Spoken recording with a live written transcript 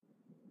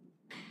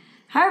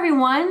Hi,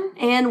 everyone,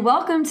 and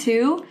welcome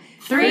to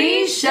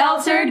Three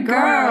Sheltered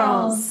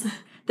Girls,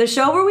 the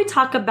show where we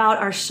talk about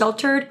our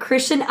sheltered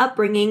Christian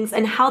upbringings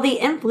and how they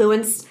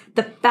influenced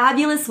the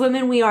fabulous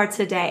women we are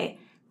today.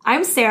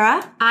 I'm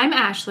Sarah. I'm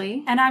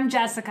Ashley. And I'm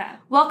Jessica.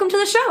 Welcome to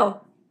the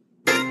show.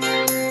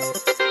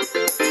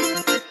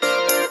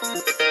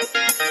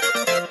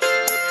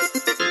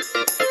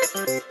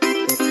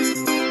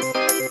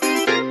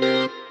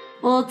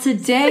 Well,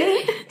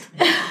 today...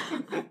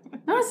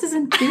 Oh, this is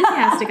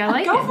enthusiastic. I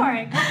like Go for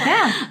it.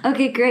 Yeah.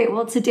 Okay, great.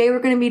 Well, today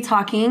we're going to be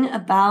talking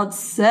about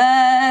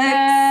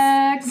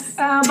sex.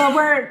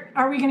 But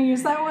are we going to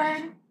use that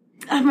word?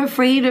 I'm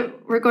afraid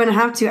we're going to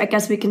have to. I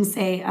guess we can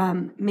say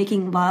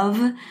making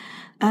love.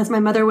 As my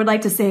mother would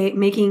like to say,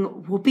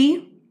 making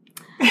whoopee.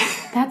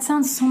 That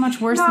sounds so much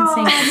worse than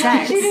saying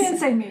sex. She didn't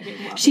say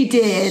making love. She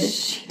did.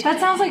 That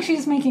sounds like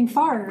she's making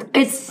fart.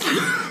 It's...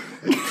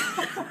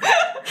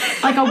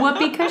 Like a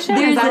whoopee cushion?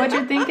 Is that what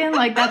you're thinking?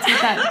 Like, that's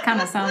what that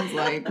kind of sounds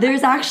like.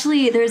 There's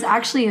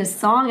actually a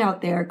song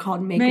out there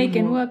called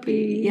Making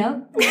Whoopee.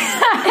 Yep.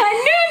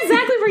 I knew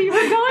exactly where you were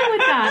going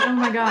with that. Oh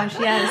my gosh,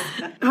 yes.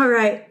 All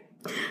right.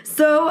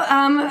 So,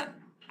 I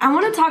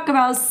want to talk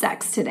about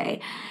sex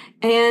today.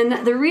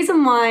 And the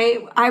reason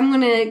why I'm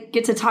going to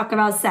get to talk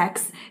about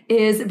sex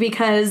is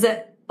because,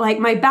 like,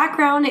 my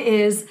background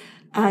is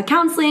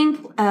counseling,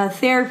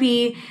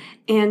 therapy,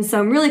 and so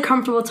I'm really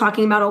comfortable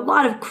talking about a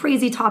lot of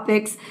crazy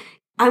topics.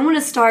 I want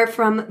to start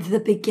from the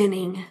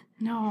beginning.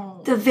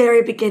 No. The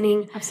very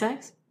beginning. Of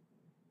sex?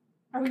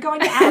 Are we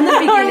going to add the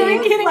beginning? Are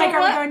we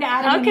going to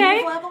add a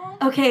beginning level?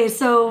 Okay,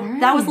 so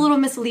that was a little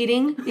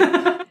misleading.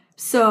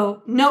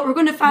 So, no, we're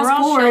going to fast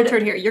forward. We're all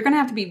sheltered here. You're going to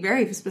have to be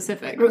very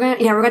specific. We're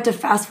going to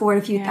fast forward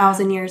a few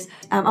thousand years.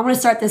 I'm going to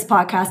start this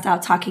podcast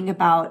out talking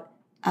about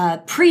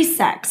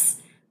pre-sex,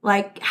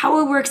 like how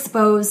we were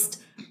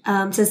exposed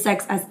to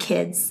sex as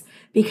kids.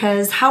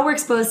 Because how we're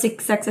exposed to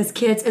sex as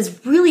kids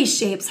is really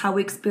shapes how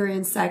we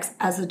experience sex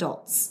as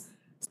adults.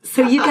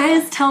 So you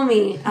guys tell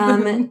me,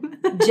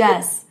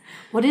 Jess,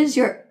 what is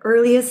your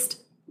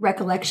earliest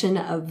recollection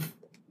of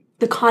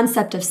the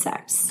concept of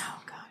sex?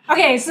 Oh, God.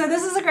 Okay, so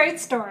this is a great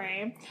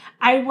story.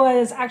 I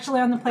was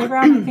actually on the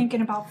playground, I think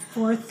in about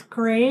 4th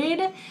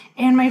grade,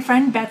 and my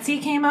friend Betsy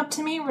came up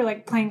to me. We're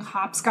like playing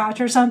hopscotch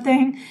or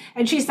something,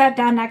 and she sat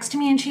down next to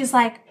me and she's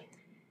like,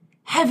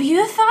 "Have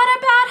you thought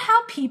about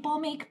how people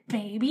make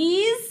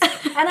babies?"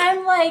 And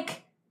I'm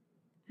like,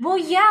 well,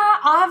 yeah,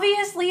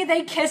 obviously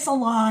they kiss a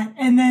lot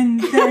and then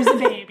there's a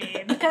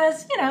baby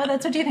because,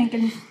 that's what you think.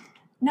 And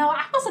no,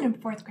 I wasn't in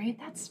 4th grade.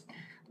 That's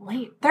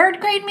late. 3rd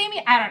grade,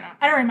 maybe? I don't know.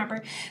 I don't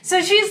remember.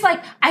 So she's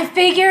like, "I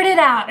figured it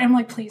out." And I'm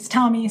like, "Please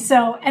tell me."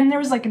 So, and there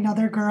was like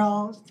another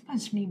girl,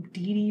 she named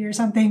Dee Dee or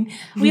something.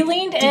 We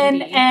leaned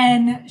in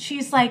and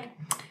she's like,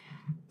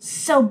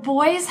 "So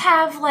boys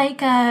have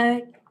like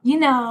a...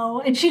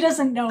 and she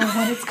doesn't know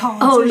what it's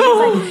called. So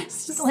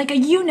she's like a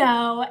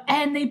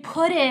and they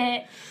put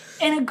it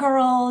in a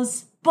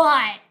girl's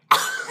butt." So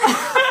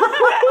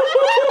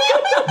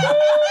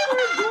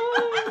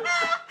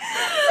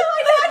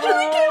I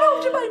naturally came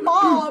home to my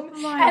mom,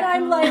 and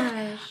I'm like,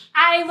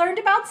 "I learned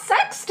about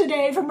sex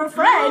today from a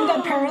friend.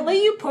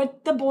 Apparently you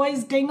put the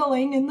boy's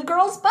ding-a-ling in the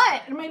girl's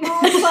butt." And my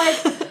mom's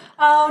like,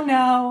 "Oh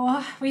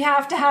no, we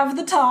have to have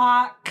the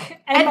talk."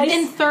 And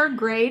in 3rd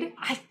grade?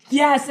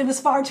 Yes, it was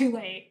far too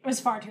late. But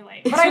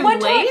I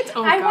went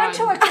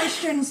to a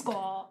Christian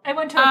school.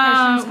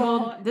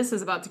 Well, this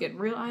is about to get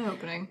real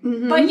eye-opening.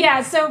 Mm-hmm. But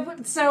yeah, so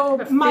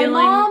my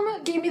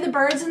mom gave me the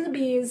birds and the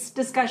bees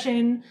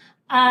discussion.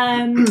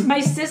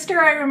 My sister,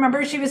 I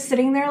remember she was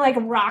sitting there like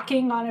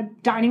rocking on a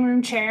dining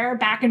room chair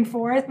back and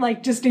forth,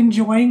 like just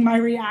enjoying my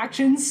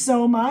reactions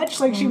so much,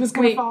 like she was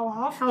going to fall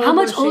off. How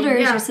much older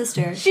is your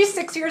sister? She's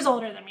 6 years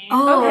older than me.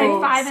 Oh, okay,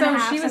 5 and a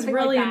half. So she was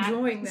really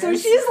enjoying this. So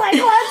she's like,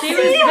 this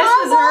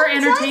was her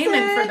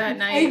entertainment for that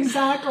night.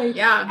 Exactly.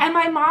 Yeah. And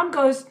my mom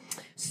goes,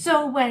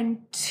 "So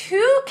when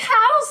 2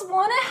 cows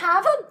want to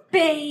have a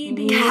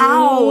baby..."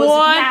 Cows?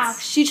 What? Yeah.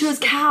 She chose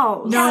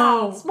cows.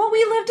 No. Cows. Well,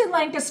 we lived in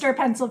Lancaster,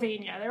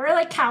 Pennsylvania. There were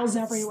like cows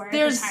everywhere at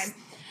the time.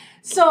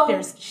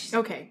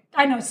 Okay.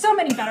 I know, so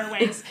many better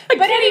ways.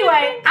 But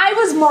anyway, I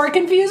was more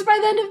confused by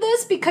the end of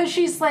this because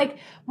she's like,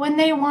 "When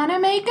they want to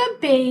make a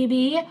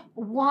baby,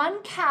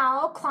 one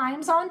cow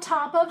climbs on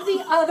top of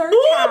the other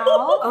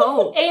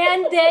cow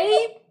and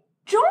they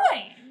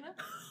join."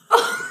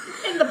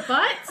 In the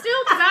butt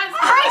still?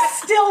 I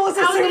still was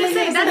assuming it was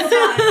in the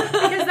butt.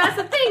 Because that's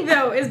the thing,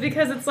 though, is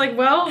because it's like,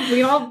 well,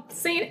 we all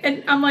seen,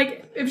 and I'm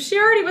like, if she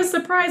already was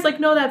surprised, like,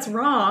 no, that's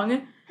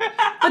wrong.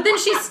 But then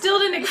she still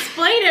didn't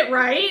explain it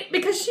right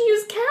because she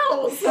used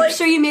cows. I'm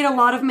sure you made a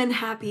lot of men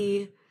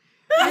happy.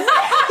 That's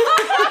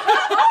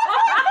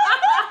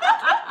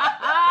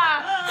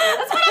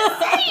what I'm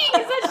saying,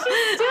 is that she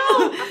still...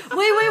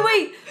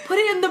 Wait. Put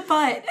it in the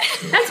butt.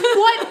 That's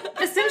what,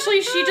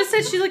 essentially, she just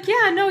said. She's like,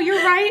 "Yeah, no,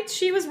 you're right.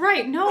 She was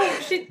right. No,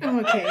 she..."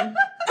 Okay.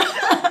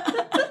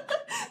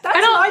 That's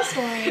my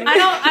story.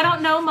 I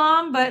don't know,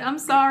 Mom, but I'm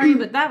sorry,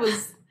 but that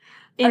was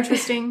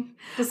interesting,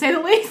 to say the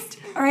least.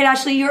 All right,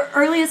 Ashley, your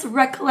earliest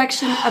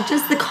recollection of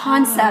just the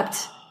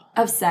concept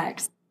of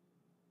sex?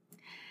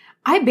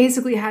 I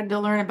basically had to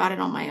learn about it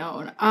on my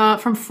own.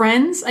 From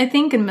friends, I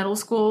think, in middle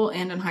school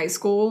and in high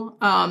school.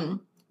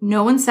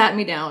 No one sat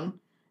me down.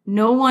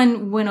 No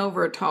one went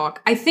over a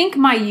talk. I think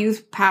my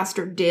youth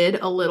pastor did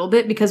a little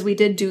bit because we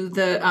did do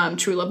the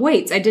True Love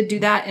Waits. I did do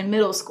that in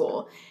middle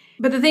school.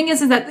 But the thing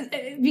is that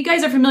if you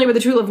guys are familiar with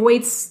the True Love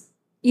Waits,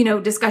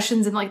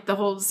 discussions and like the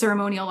whole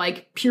ceremonial,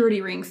 like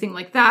purity ring thing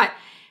like that,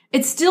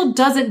 it still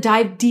doesn't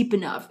dive deep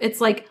enough.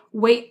 It's like,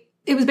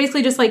 it was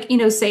basically just like,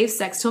 safe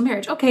sex till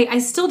marriage. Okay, I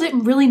still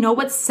didn't really know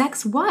what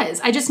sex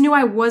was. I just knew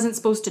I wasn't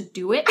supposed to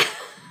do it.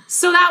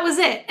 So that was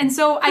it. And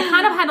so I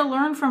kind of had to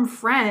learn from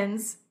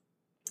friends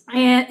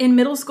in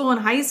middle school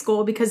and high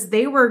school because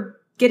they were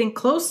getting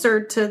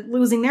closer to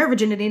losing their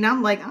virginity. And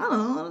I'm like, I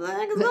don't know what the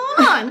heck is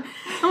going on.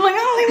 I'm like, I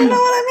don't even know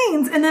what that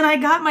means. And then I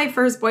got my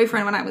first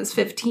boyfriend when I was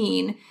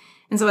 15.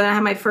 And so then I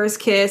had my first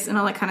kiss and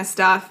all that kind of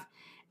stuff.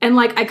 And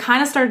like, I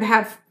kind of started to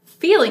have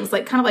feelings,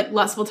 like kind of like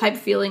lustful type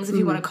feelings, if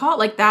you want to call it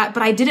like that.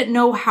 But I didn't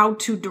know how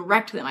to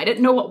direct them. I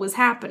didn't know what was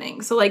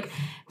happening. So like,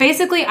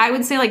 basically I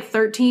would say like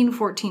 13,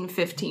 14,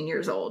 15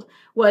 years old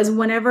was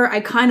whenever I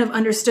kind of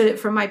understood it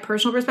from my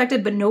personal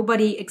perspective, but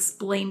nobody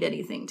explained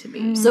anything to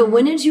me. So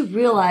when did you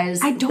realize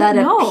that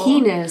a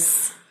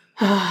penis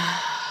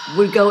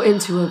would go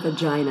into a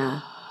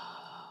vagina?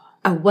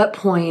 At what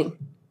point?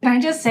 Can I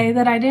just say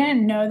that I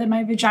didn't know that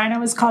my vagina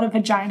was called a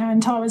vagina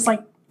until I was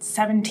like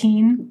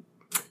 17.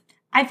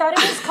 I thought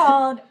it was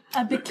called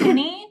a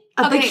bikini.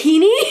 A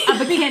bikini? A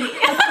bikini.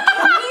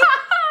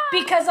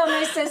 Because on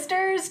my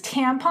sister's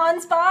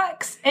tampons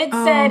box, it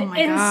said,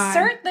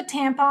 insert the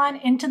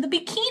tampon into the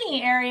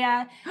bikini area.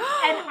 And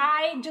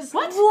I just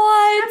What?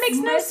 That makes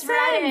no misread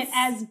sense. it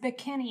as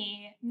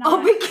bikini.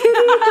 Bikini.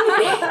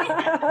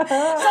 So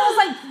I was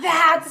like,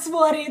 that's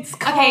what it's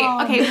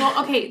called.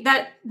 Okay.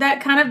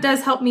 That kind of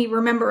does help me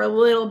remember a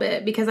little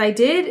bit because I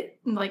did,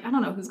 like, I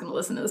don't know who's going to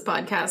listen to this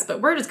podcast, but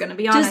we're just going to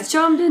be honest. Just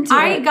jumped into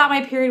I it. got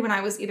my period when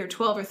I was either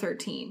 12 or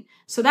 13.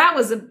 So that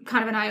was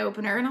kind of an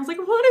eye-opener. And I was like,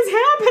 what is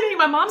happening?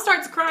 My mom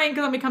starts crying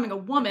because I'm becoming a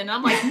woman. And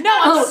I'm like, no,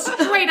 I'm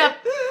straight up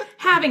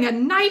having a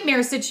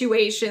nightmare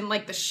situation,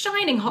 like the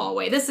Shining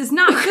hallway. This is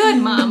not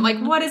good, Mom. Like,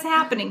 what is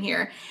happening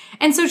here?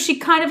 And so she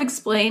kind of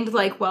explained,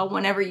 like, well,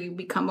 whenever you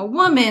become a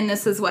woman,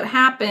 this is what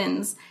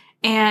happens.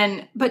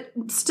 But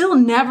still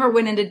never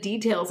went into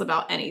details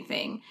about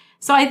anything.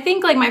 So I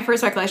think, like, my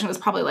first recollection was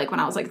probably, like,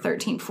 when I was, like,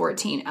 13,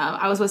 14.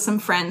 I was with some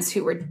friends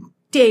who were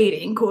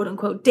dating, quote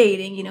unquote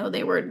dating,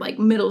 they were like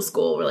middle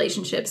school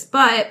relationships.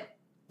 But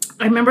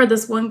I remember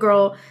this one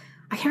girl,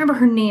 I can't remember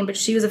her name, but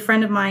she was a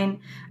friend of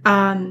mine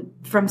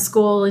from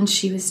school. And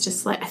she was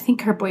just like, I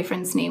think her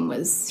boyfriend's name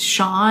was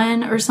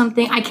Sean or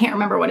something. I can't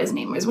remember what his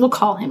name was. We'll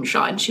call him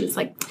Sean. She was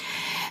like,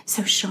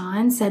 so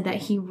Sean said that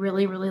he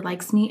really, really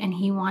likes me and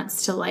he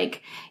wants to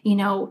like,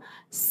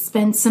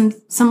 spend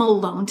some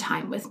alone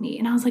time with me.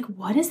 And I was like,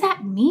 what does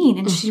that mean?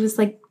 And she was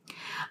like,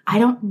 I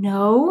don't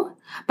know,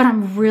 but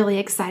I'm really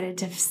excited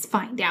to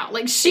find out.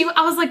 Like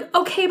I was like,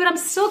 okay, but I'm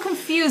still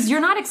confused. You're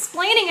not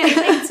explaining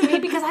anything to me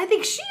because I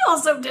think she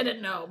also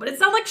didn't know, but it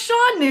sounded like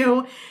Sean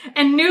knew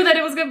and knew that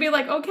it was going to be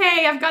like,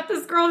 okay, I've got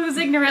this girl who's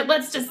ignorant.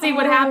 Let's just see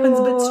what happens.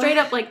 But straight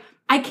up, like,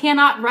 I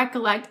cannot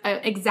recollect an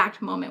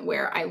exact moment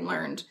where I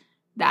learned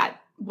that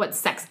what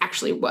sex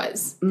actually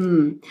was.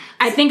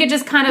 I think it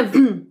just kind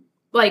of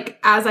like,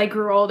 as I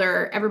grew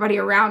older, everybody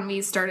around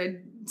me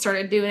started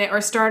doing it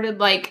or started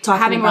like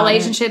having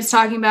relationships,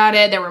 talking about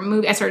it. There were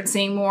movies. I started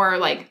seeing more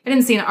like, I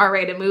didn't see an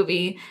R-rated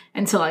movie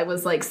until I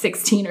was like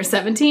 16 or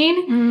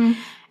 17.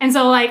 And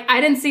so like, I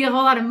didn't see a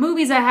whole lot of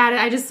movies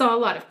I just saw a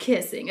lot of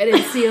kissing. I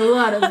didn't see a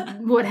lot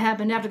of what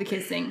happened after the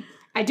kissing.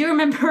 I do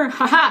remember,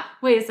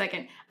 wait a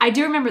second. I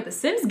do remember the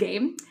Sims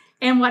game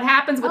and what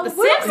happens with the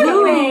Sims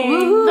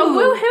game. The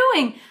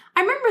woohooing.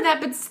 I remember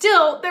that, but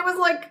still, there was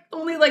like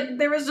only like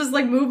there was just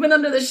like movement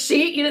under the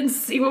sheet. You didn't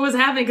see what was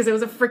happening because it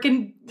was a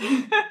freaking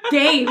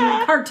game,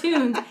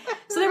 cartoons.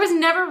 So there was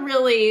never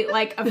really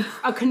like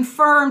a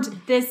confirmed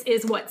this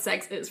is what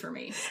sex is for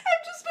me. I'm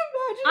just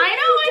imagining I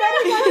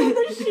getting out of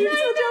the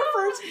sheets with your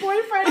first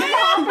boyfriend and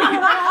hopping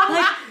around.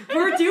 Like,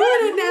 we're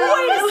doing it now.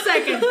 Wait a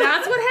second,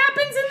 that's what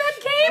happens in that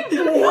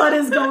game? What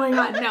is going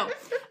on?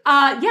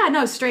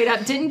 No, straight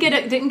up. Didn't get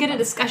a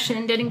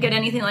discussion, didn't get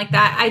anything like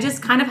that. I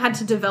just kind of had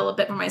to develop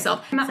it for myself.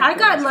 I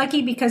got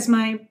lucky because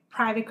my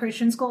private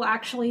Christian school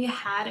actually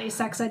had a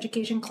sex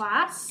education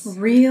class.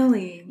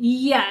 Really?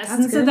 Yes.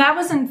 That's and good. so that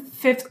was in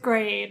 5th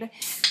grade.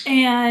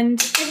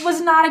 And it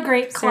was not a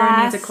great class.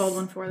 Sarah needs a cold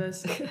one for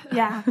this.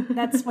 Yeah,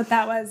 that's what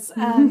that was.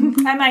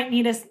 I might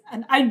need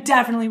I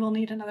definitely will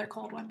need another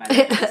cold one by the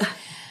way.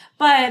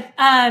 But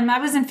I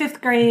was in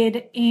 5th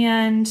grade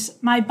and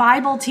my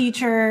Bible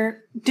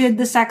teacher did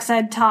the sex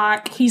ed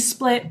talk. He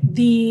split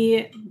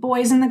the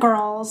boys and the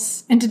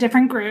girls into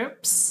different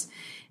groups.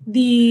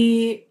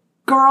 The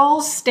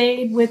girls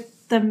stayed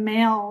with the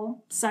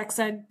male sex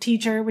ed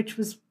teacher, which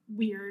was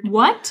weird.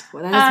 What?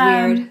 Well,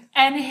 that is weird.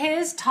 And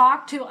his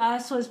talk to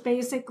us was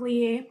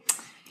basically,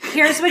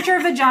 here's what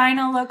your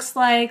vagina looks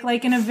like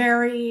in a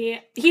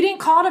very, he didn't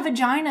call it a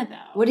vagina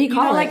though. What did he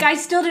call it? Like I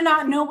still do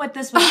not know what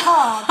this was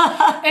called.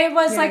 It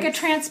was like a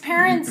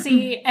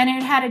transparency and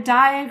it had a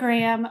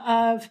diagram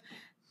of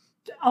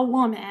a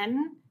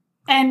woman.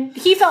 And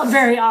he felt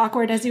very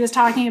awkward as he was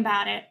talking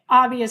about it,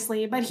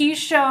 obviously. But he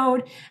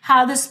showed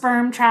how the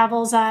sperm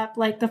travels up,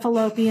 like the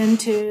fallopian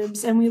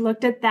tubes. And we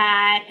looked at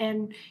that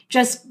and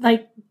just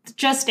like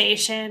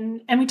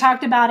gestation. And we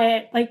talked about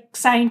it like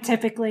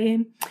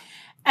scientifically.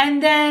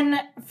 And then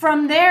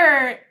from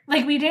there,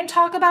 like we didn't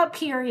talk about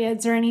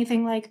periods or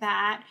anything like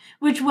that,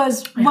 which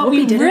was what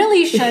we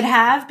really should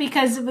have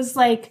because it was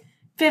like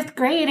 5th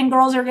grade and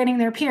girls are getting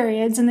their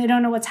periods and they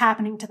don't know what's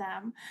happening to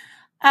them.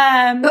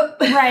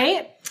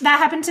 Right? That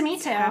happened to me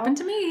too. Happened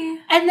to me.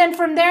 And then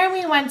from there,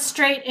 we went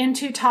straight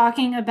into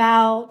talking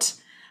about,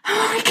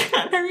 oh my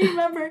God, I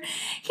remember.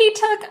 He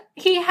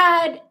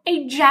had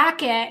a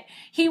jacket.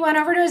 He went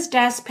over to his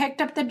desk, picked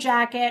up the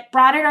jacket,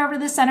 brought it over to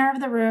the center of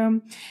the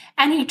room,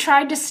 and he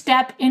tried to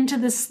step into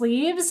the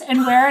sleeves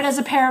and wear it as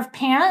a pair of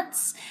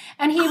pants.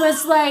 And he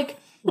was like,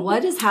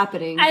 what is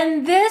happening?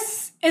 And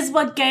this is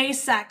what gay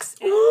sex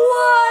is.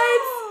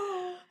 What?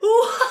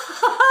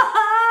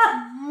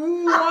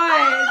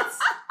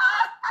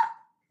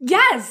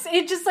 Yes,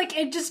 it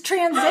just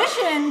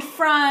transitioned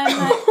from,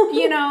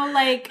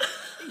 like,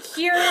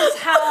 here's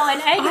how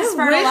an egg is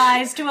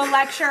fertilized to a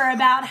lecture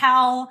about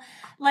how,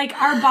 like,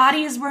 our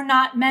bodies were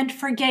not meant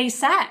for gay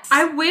sex.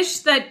 I wish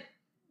that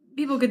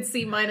people could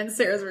see mine and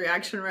Sarah's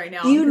reaction right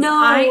now.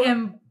 I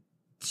am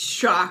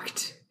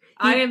shocked.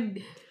 I am...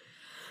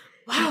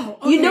 Wow.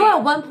 Okay.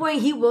 At one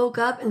point he woke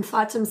up and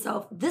thought to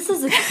himself, this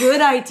is a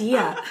good idea.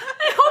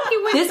 I hope he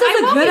went. This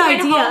is a good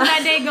idea. Home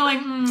that day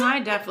going,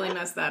 I definitely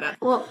messed that up.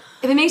 Well,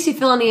 if it makes you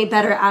feel any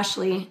better,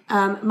 Ashley,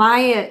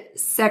 my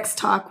sex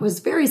talk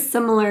was very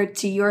similar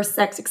to your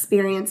sex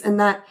experience in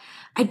that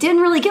I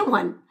didn't really get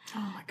one. Oh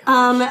my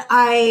gosh.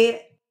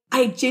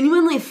 I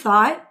genuinely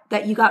thought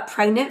that you got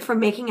pregnant from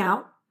making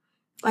out.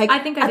 Like I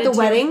think I at did the too.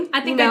 wedding. I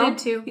think I did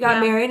too. You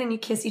got married and you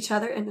kiss each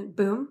other and then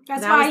boom.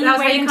 That's why you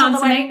wait until the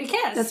wedding to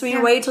kiss. That's when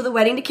you wait till the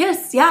wedding to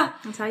kiss. Yeah.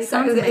 That's how you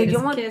consummate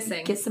you want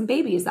kissing. Get some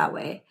babies that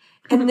way.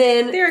 And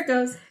then there it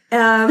goes.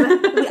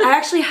 I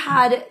actually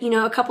had,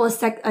 a couple of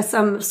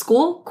some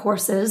school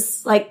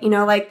courses, like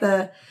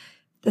the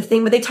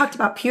thing, but they talked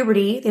about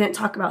puberty. They didn't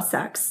talk about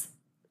sex.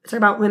 They talked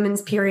about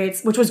women's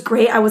periods, which was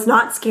great. I was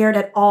not scared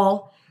at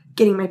all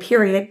getting my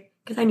period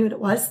because I knew what it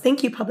was.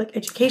 Thank you, public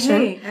education.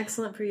 Hey,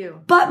 excellent for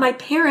you. But my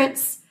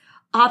parents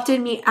opted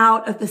me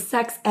out of the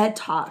sex ed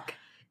talk.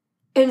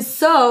 And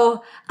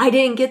so I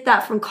didn't get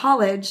that from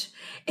college.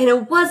 And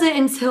it wasn't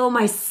until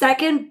my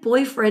second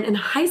boyfriend in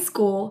high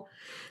school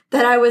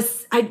that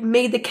I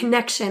made the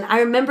connection. I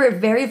remember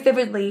it very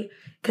vividly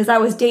because I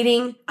was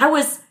dating, had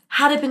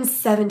to have been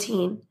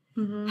 17.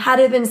 Mm-hmm. Had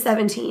to have been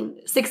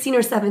 16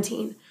 or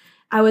 17.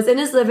 I was in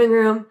his living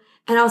room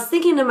and I was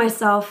thinking to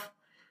myself,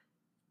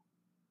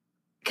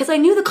 because I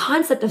knew the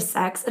concept of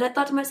sex, and I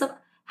thought to myself,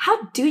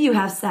 how do you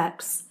have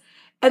sex?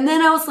 And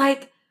then I was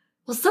like,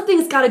 well,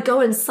 something's got to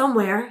go in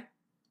somewhere.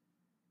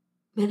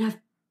 Men have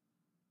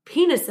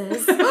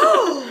penises.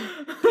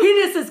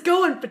 Penises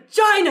go in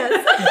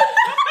vaginas.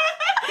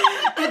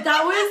 And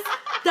that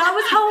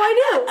was how I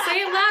knew.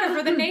 Say it louder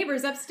for the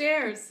neighbors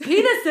upstairs.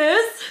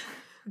 Penises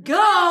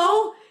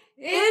go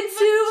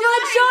into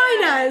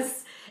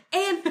vaginas.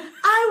 And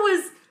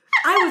I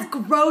was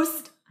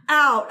grossed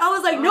out. I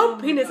was like, no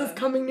penis is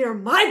coming near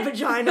my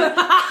vagina.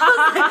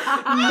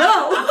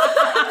 I was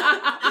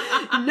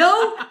like,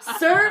 no,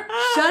 sir,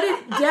 shut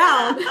it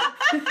down.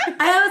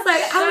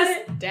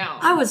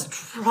 I was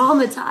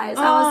traumatized.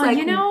 I was like,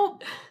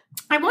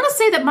 I want to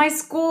say that my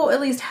school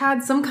at least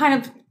had some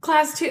kind of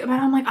class too, but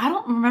I'm like, I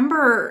don't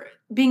remember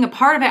being a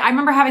part of it. I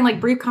remember having like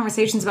brief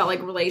conversations about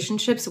like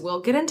relationships will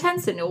get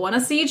intense and you'll want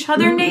to see each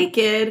other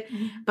naked,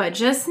 but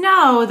just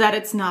know that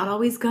it's not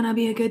always going to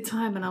be a good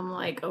time. And I'm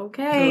like,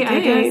 okay, I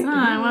guess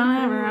not,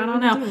 whatever, I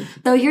don't know.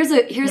 So here's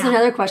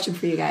another question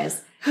for you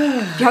guys.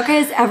 Y'all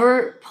guys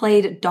ever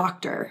played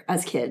doctor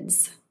as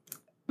kids?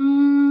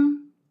 I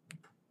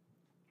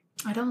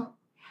don't.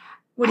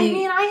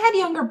 I had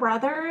younger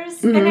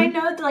brothers, and I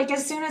know that, like,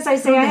 as soon as I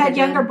say I had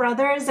younger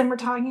brothers and we're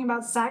talking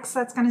about sex,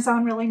 that's going to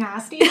sound really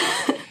nasty.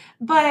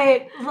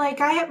 But, like,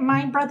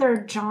 my brother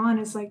John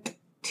is, like,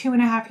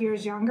 2.5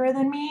 years younger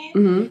than me.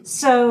 Mm-hmm.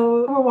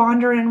 So we're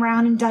wandering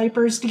around in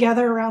diapers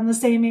together around the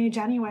same age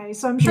anyway.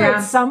 So I'm sure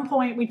at some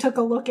point we took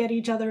a look at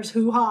each other's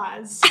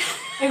hoo-has.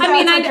 I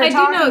do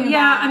know.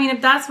 Yeah. I mean, if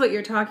that's what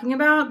you're talking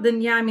about,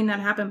 then that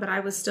happened, but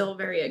I was still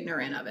very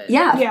ignorant of it.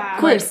 Yeah.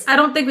 Of course. I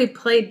don't think we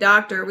played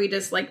doctor. We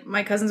just, like,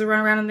 my cousins would run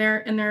around in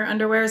their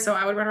underwear. So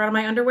I would run around in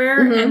my underwear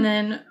and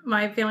then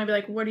my family would be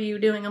like, what are you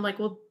doing? I'm like,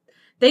 well,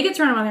 they get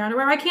to run around in their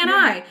underwear. Why can't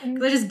I?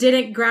 Because I just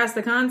didn't grasp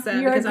the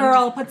concept. You're a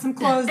girl. Put some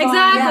clothes on.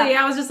 Exactly.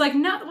 Yeah. I was just like,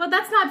 no, well,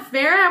 that's not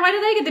fair. Why do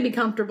they get to be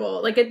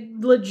comfortable? Like, it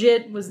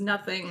legit was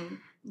nothing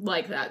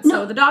like that.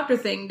 So the doctor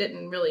thing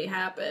didn't really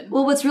happen.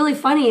 Well, what's really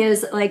funny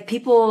is, like,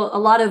 a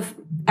lot of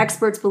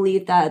experts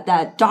believe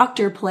that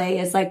doctor play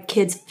is, like,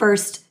 kids'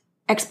 first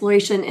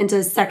exploration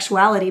into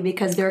sexuality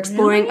because they're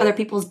exploring other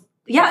people's,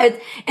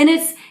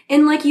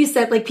 and like you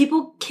said, like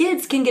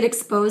kids can get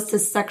exposed to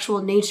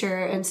sexual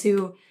nature and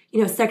to,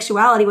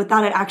 sexuality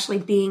without it actually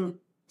being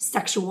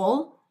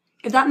sexual.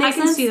 If that makes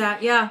sense. I can see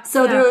that, yeah.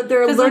 So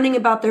they're learning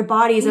about their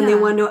bodies and they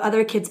want to know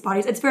other kids'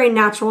 bodies. It's very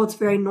natural. It's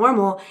very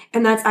normal.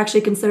 And that's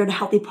actually considered a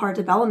healthy part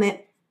of development.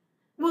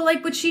 Well,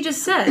 like what she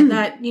just said,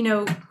 that,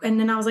 and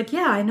then I was like,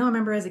 I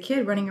remember as a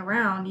kid running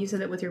around, you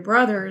said it with your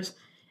brothers.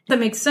 That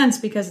makes sense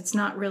because it's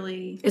not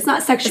sexual. It's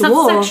not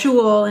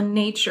sexual in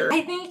nature.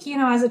 I think,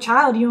 as a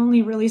child, you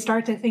only really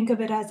start to think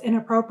of it as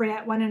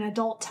inappropriate when an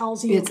adult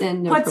tells you,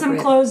 put some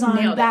clothes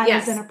on, that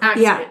is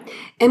inappropriate. Yeah.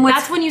 And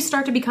that's when you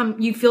start to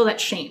you feel that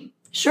shame.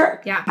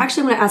 Sure. Yeah.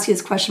 Actually, I'm going to ask you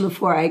this question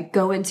before I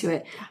go into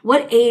it.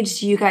 What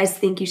age do you guys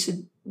think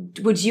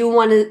would you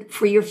want to,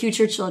 for your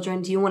future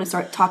children, do you want to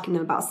start talking to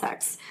them about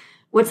sex?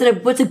 What's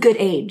a good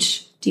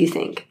age, do you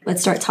think?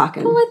 Let's start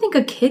talking. Well, I think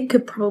a kid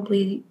could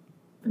probably...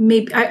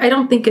 Maybe I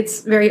don't think it's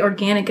very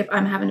organic if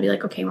I'm having to be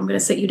like, okay, well, I'm going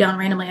to sit you down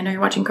randomly. I know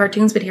you're watching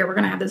cartoons, but here we're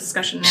going to have this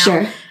discussion now.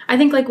 Sure. I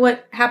think like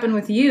what happened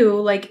with you,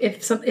 like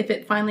if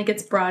it finally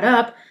gets brought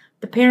up,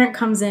 the parent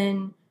comes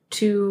in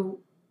to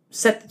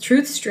set the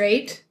truth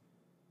straight.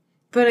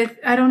 But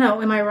I don't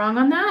know. Am I wrong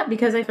on that?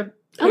 Because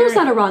there's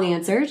not a wrong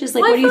answer. Just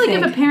like, what do you think? I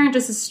feel like if a parent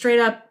just is straight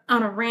up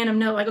on a random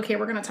note, like, okay,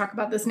 we're going to talk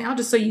about this now,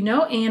 just so you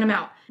know, and I'm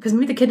out. Because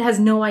maybe the kid has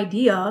no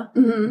idea.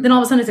 Mm-hmm. Then all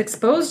of a sudden it's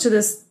exposed to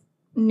this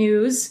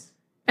news.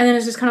 And then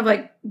it's just kind of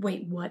like,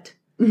 wait, what?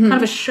 Mm-hmm. Kind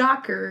of a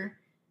shocker.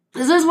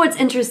 This is what's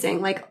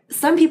interesting. Like,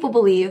 some people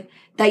believe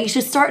that you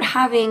should start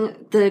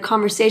having the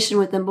conversation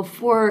with them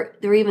before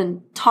they're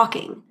even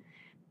talking,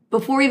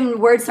 before even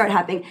words start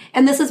happening.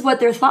 And this is what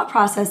their thought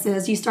process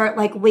is. You start,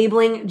 like,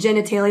 labeling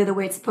genitalia the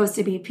way it's supposed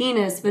to be,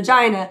 penis,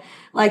 vagina.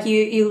 Like,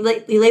 you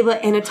label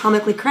it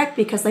anatomically correct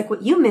because, like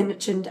what you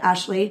mentioned,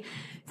 Ashley,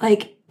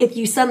 like, if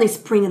you suddenly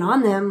spring it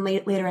on them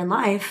later in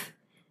life,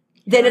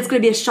 then it's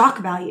going to be a shock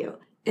value.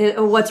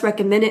 What's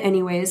recommended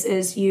anyways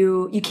is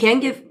you can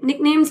give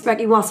nicknames, but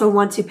you also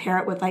want to pair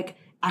it with like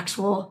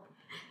actual.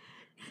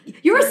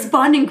 You're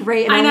responding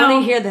great, and I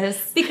want to hear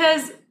this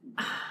because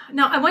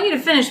no, I want you to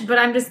finish, but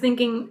I'm just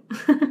thinking.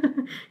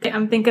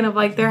 I'm thinking of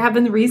like there have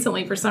been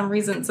recently for some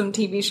reason some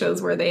TV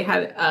shows where they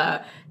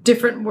had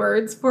different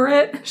words for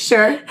it.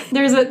 Sure,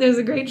 there's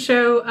a great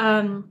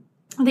show.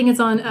 I think it's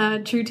on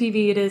True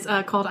TV. It is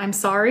called I'm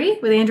Sorry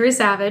with Andrea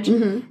Savage.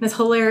 Mm-hmm. And it's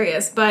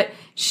hilarious. But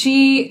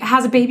she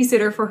has a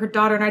babysitter for her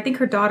daughter. And I think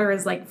her daughter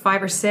is like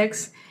 5 or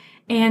 6.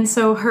 And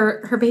so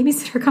her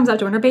babysitter comes up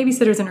to her. And her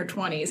babysitter's in her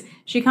 20s.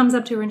 She comes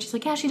up to her and she's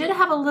like, yeah, she did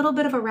have a little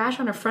bit of a rash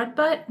on her front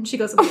butt. And she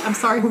goes, I'm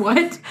sorry, what?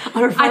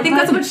 On her front I think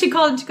butt? That's what she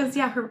called it. She goes,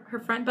 yeah,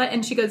 her front butt.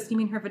 And she goes, you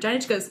mean her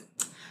vagina? She goes,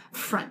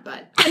 front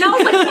butt. And I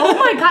was like, oh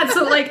my God.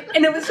 So like,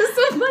 and it was just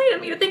so funny to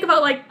me to think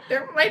about like,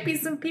 there might be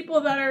some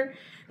people that are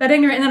that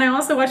ignorant. And then I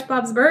also watched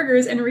Bob's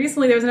Burgers, and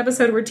recently there was an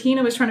episode where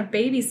Tina was trying to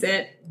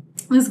babysit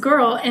this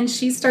girl, and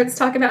she starts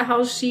talking about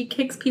how she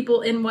kicks people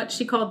in what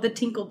she called the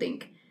tinkle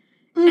dink.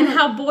 And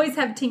how boys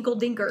have tinkle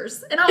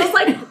dinkers. And I was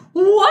like,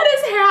 what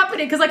is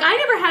happening? Because like I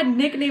never had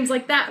nicknames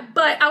like that,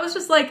 but I was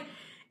just like,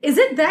 is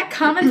it that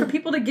common for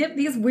people to give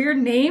these weird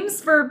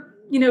names for,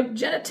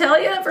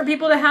 genitalia, for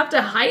people to have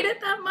to hide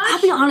it that much?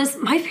 I'll be honest,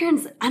 my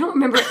parents, I don't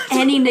remember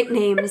any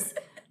nicknames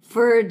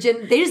for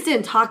they just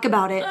didn't talk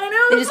about it. I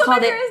know. They just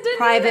called it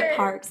private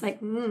parts. Like,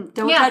 don't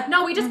touch.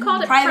 No, we just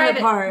called it private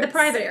parts. The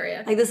private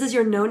area. Like, this is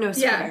your no-no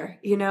square,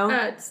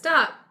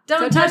 Stop.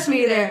 Don't touch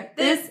me there.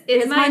 This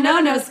is my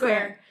no-no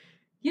square.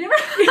 You never...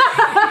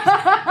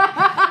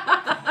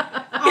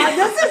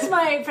 This is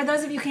my, for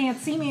those of you who can't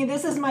see me,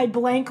 this is my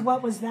blank,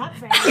 what was that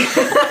face?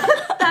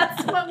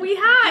 That's what we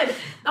had.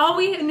 All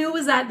we knew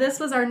was that this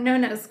was our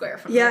no-no square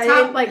from the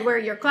top, like where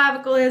your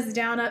clavicle is,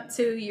 down up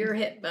to your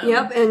hip bone.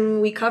 Yep,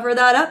 and we cover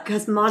that up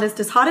because modest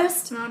is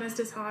hottest. Modest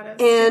is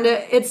hottest. And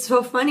it's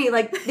so funny,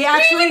 like, they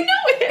actually...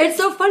 It's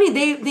so funny,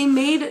 they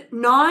made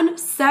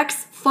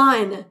non-sex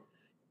fun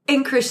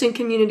in Christian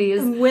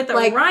communities. With a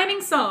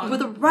rhyming song.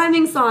 With a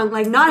rhyming song.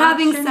 Like, not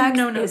having sex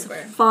is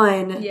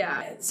fun.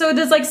 Yeah. So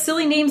does, like,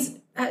 silly names,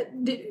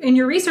 in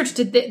your research,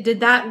 did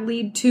that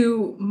lead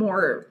to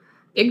more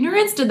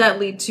ignorance? Did that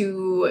lead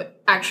to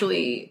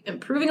actually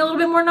improving a little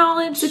bit more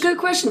knowledge? It's a good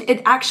question.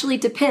 It actually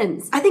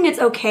depends. I think it's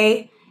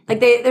okay. Like,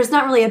 there's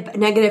not really a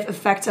negative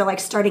effect to, like,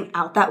 starting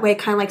out that way,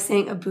 kind of like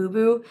saying a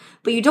boo-boo.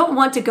 But you don't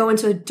want to go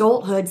into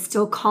adulthood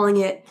still calling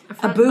it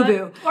a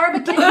boo-boo. Or a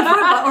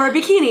bikini. Or a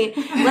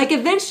bikini. Like,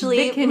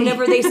 eventually,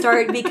 whenever they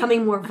start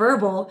becoming more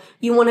verbal,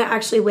 you want to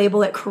actually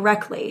label it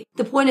correctly.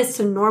 The point is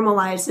to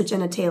normalize the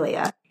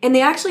genitalia. And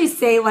they actually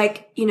say,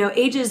 like,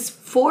 ages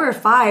 4 or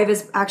 5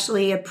 is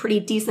actually a pretty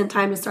decent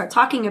time to start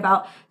talking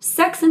about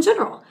sex in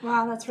general.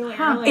 Wow, that's really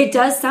early. It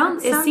does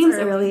sound, it seems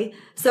early.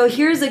 So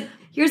here's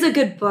a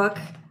good book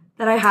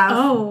that I have.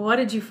 Oh, what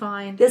did you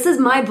find? This is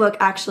my book,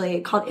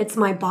 actually, called It's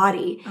My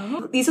Body.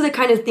 Oh. These are the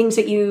kind of things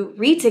that you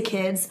read to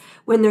kids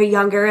when they're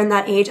younger in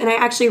that age. And I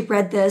actually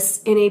read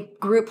this in a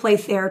group play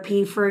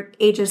therapy for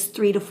ages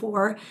 3 to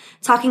 4,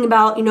 talking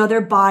about,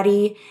 their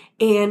body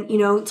and,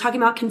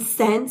 talking about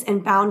consent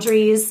and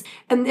boundaries.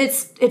 And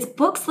it's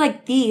books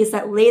like these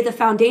that lay the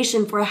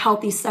foundation for a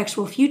healthy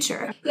sexual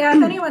future. Yeah,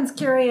 if anyone's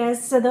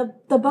curious, so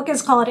the book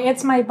is called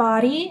It's My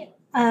Body,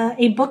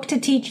 a book to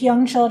teach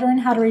young children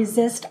how to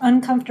resist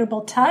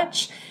uncomfortable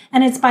touch.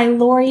 And it's by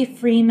Lori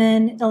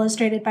Freeman,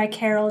 illustrated by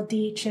Carol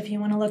Deach, if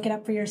you want to look it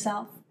up for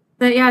yourself.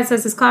 But yeah, it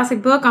says this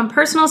classic book on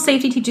personal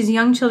safety teaches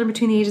young children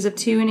between the ages of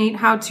 2 and 8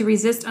 how to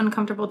resist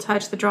uncomfortable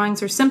touch. The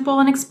drawings are simple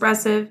and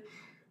expressive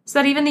so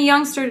that even the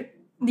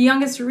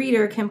youngest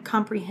reader can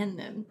comprehend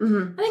them.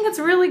 Mm-hmm. I think that's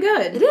really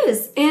good. It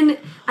is. And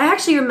I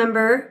actually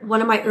remember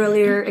one of my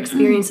earlier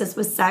experiences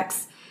with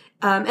sex.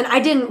 And I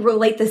didn't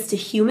relate this to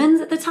humans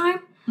at the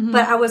time. Mm-hmm.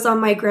 But I was on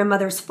my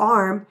grandmother's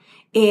farm,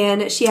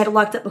 and she had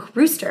locked up a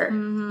rooster,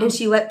 and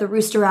she let the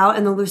rooster out,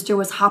 and the rooster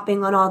was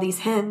hopping on all these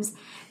hens.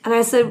 And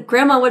I said,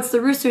 Grandma, what's the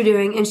rooster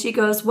doing? And she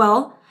goes,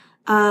 well,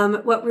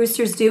 what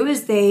roosters do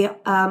is they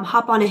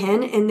hop on a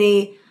hen, and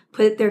they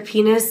put their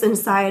penis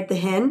inside the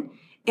hen,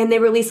 and they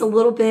release a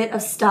little bit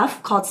of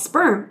stuff called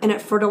sperm, and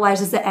it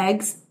fertilizes the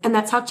eggs, and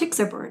that's how chicks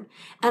are born.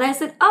 And I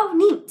said, oh,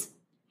 neat.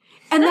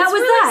 And that's that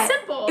was really that.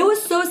 Simple. It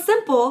was so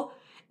simple.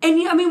 And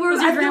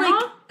was your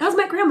grandma? That was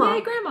my grandma.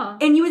 Hey, grandma.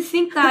 And you would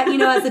think that,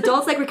 as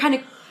adults, we're kind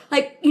of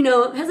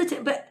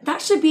hesitant, but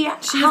that should be how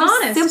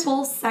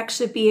simple sex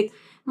should be.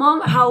 Mom,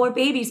 how are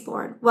babies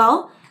born?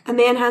 Well, a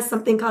man has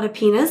something called a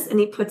penis, and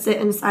he puts it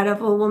inside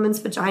of a woman's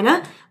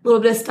vagina. A little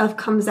bit of stuff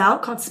comes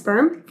out called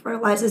sperm,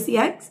 fertilizes the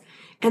eggs,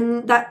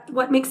 and that's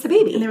what makes the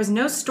baby. And there was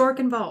no stork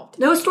involved.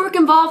 No stork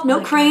involved,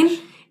 no crane. Gosh.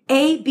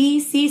 A, B,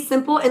 C,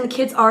 simple, and the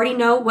kids already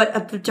know what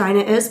a vagina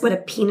is, what a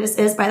penis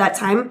is by that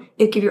time,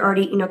 if you're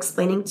already,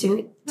 explaining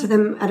to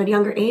them at a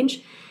younger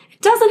age.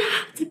 It doesn't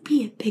have to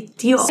be a big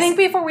deal. I think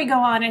before we go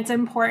on, it's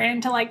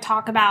important to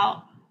talk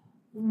about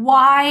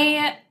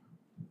why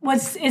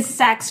is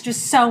sex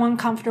just so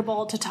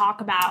uncomfortable to talk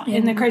about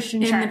in the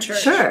Christian church? In the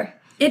church. Sure.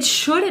 It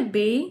shouldn't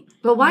be.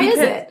 But why is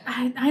it?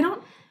 I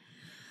don't.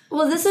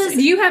 Well, this is.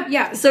 Do you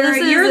have? So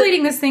you're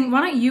leading this thing.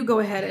 Why don't you go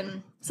ahead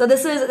and? So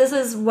this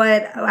is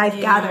what I've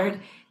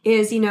gathered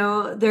is,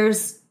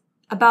 there's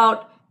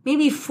about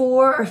maybe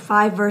 4 or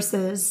 5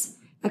 verses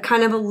that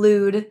kind of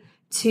allude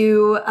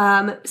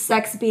to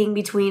sex being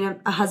between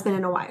a husband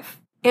and a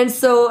wife. And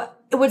so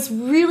what's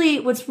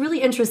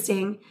really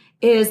interesting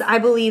is I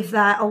believe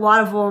that a lot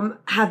of them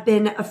have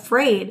been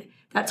afraid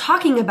that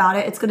talking about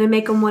it's going to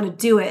make them want to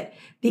do it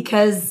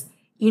because,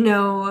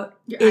 your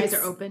eyes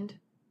are opened.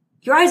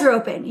 Your eyes are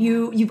open.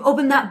 You've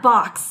opened that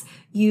box.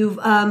 You've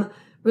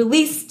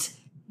released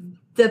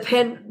the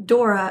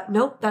Pandora.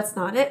 Nope, that's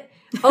not it.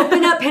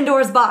 Open up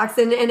Pandora's box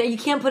and you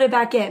can't put it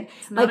back in.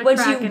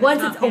 Once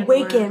it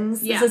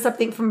awakens, this is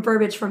something from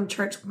verbiage from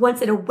church.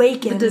 Once it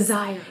awakens,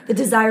 the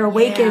desire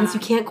awakens,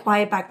 you can't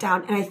quiet back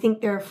down. And I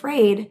think they're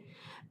afraid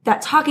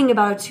that talking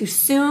about it too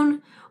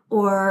soon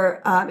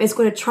or is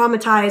going to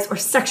traumatize or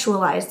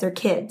sexualize their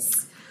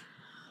kids.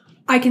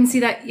 I can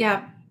see that.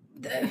 Yeah.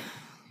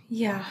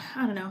 Yeah,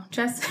 I don't know.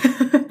 Jess?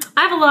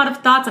 I have a lot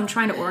of thoughts I'm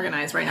trying to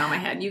organize right now in my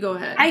head. You go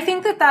ahead. I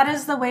think that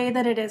is the way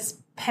that it is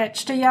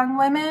pitched to young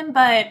women,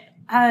 but,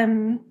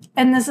 and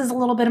this is a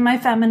little bit of my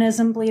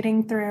feminism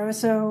bleeding through,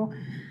 so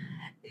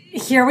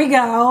here we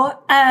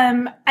go.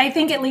 I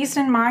think at least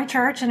in my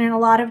church and in a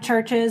lot of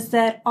churches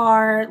that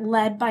are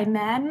led by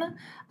men,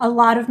 a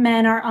lot of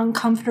men are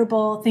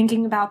uncomfortable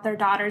thinking about their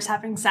daughters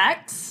having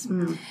sex.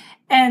 Mm.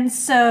 And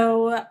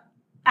so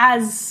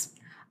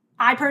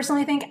I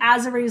personally think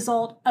as a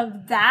result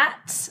of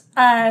that,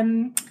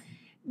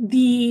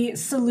 the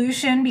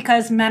solution,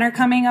 because men are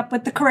coming up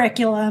with the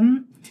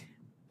curriculum,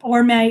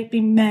 or might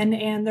be men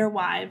and their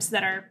wives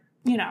that are,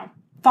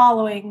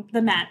 following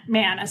the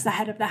man as the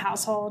head of the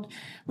household,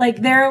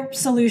 their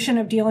solution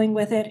of dealing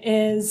with it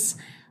is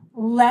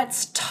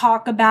let's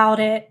talk about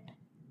it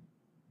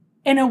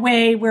in a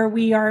way where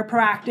we are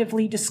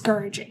proactively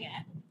discouraging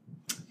it.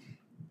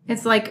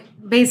 It's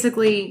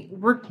basically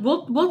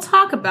we'll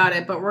talk about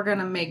it, but we're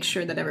gonna make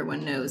sure that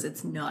everyone knows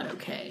it's not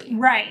okay.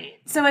 Right.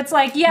 So it's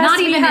yes, not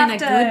even in a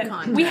good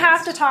context. We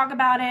have to talk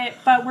about it,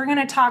 but we're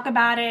gonna talk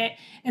about it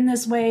in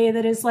this way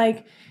that is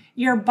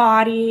your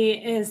body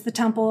is the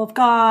temple of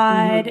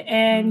God,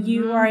 and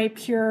you are a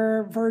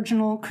pure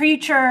virginal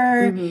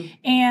creature,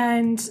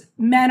 and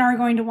men are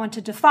going to want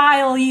to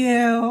defile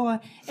you,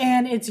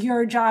 and it's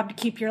your job to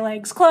keep your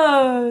legs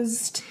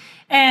closed,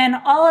 and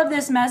all of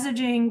this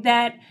messaging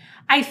that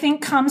I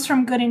think comes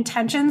from good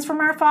intentions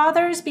from our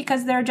fathers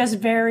because they're just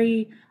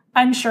very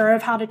unsure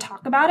of how to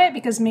talk about it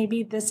because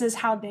maybe this is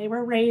how they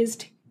were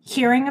raised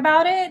hearing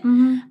about it.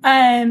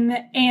 And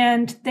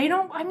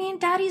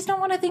daddies don't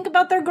want to think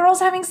about their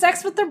girls having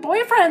sex with their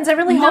boyfriends. I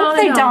really hope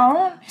they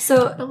don't.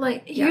 So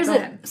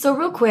so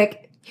real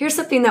quick, here's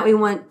something that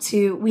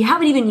we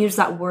haven't even used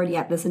that word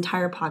yet this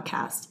entire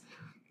podcast.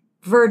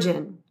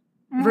 Virginity.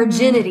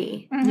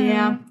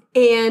 Yeah.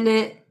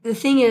 And the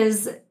thing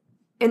is,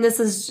 and this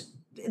is,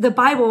 the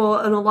Bible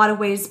in a lot of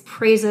ways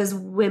praises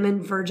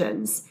women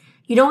virgins.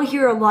 You don't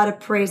hear a lot of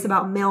praise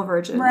about male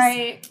virgins.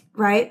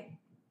 Right?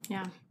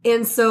 Yeah.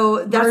 And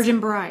so that's Virgin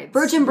brides.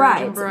 Virgin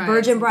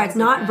brides,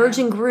 not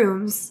virgin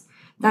grooms.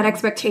 That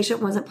expectation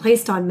wasn't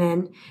placed on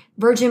men.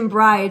 Virgin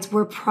brides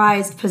were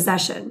prized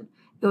possession.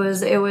 It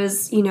was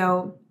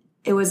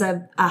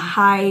a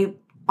high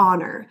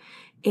honor,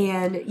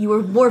 and you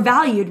were more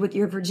valued with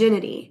your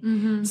virginity.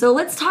 Mm-hmm. So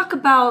let's talk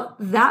about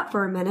that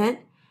for a minute.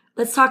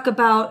 Let's talk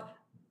about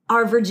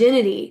our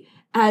virginity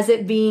as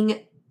it being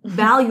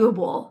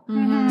valuable.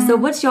 Mm-hmm. So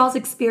what's y'all's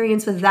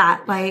experience with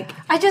that? Like,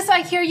 I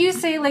hear you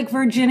say like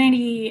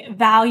virginity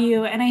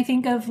value, and I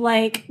think of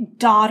like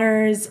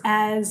daughters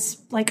as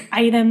like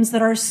items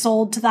that are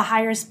sold to the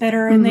highest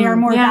bidder, and they are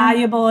more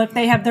valuable if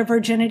they have their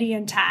virginity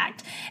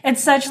intact.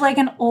 It's such like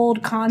an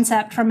old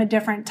concept from a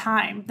different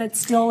time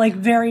that's still like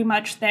very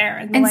much there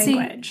in the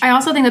language. I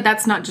also think that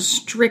that's not just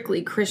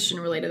strictly Christian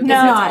related. No,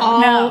 it's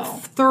all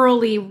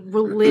thoroughly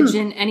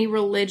religion. Any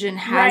religion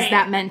has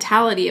that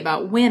mentality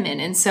about women.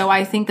 And so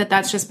I think that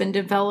that's just been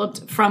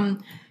developed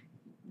from,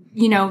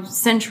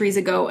 centuries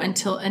ago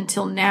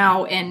until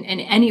now, and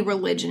any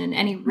religion in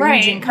any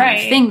region kind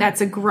of thing,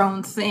 that's a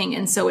grown thing.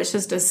 And so it's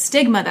just a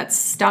stigma that's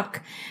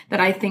stuck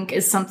that I think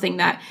is something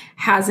that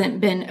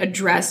hasn't been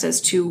addressed as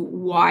to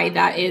why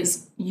that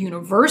is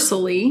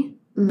universally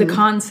the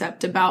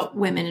concept about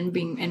women and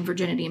being in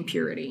virginity and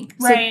purity.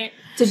 Right.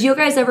 So did you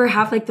guys ever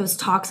have like those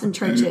talks in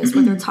churches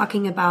where they're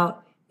talking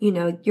about,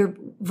 your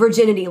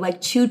virginity,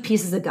 like chewed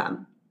pieces of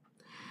gum?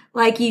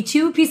 Like you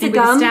chew a piece of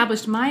gum.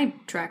 Established my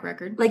track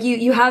record. Like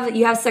you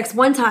have sex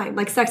one time.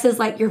 Like sex is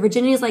like, your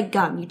virginity is like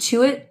gum. You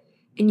chew it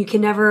and it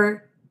can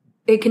never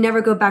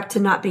go back to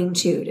not being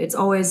chewed. It's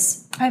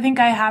always. I think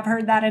I have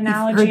heard that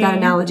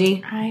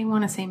analogy. I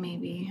want to say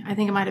maybe. I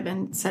think it might have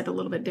been said a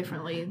little bit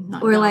differently.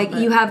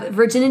 You have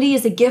virginity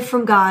is a gift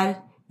from God.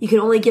 You can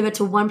only give it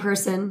to one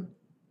person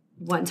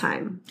one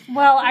time.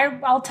 Well,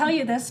 I'll tell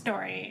you this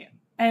story.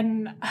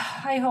 And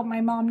I hope my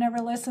mom never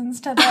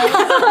listens to this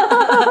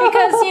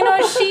because,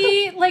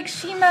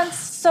 she meant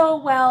so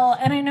well.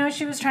 And I know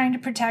she was trying to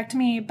protect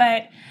me.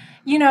 But,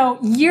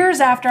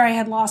 years after I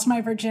had lost my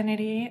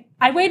virginity,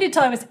 I waited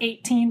till I was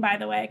 18, by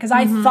the way, because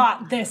I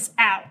thought this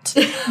out.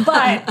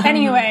 But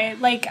anyway,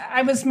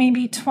 I was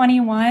maybe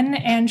 21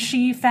 and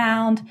she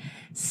found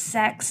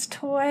sex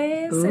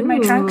toys in my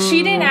trunk.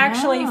 She didn't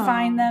actually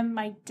find them.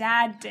 My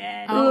dad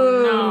did.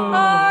 Oh, no.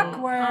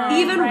 Awkward.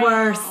 Even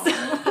worse.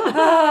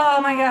 Oh,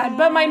 my God.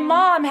 But my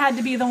mom had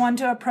to be the one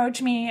to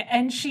approach me,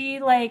 and she,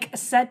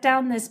 set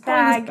down this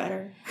bag.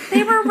 Better.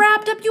 They were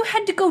wrapped up. You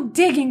had to go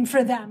digging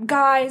for them,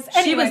 guys.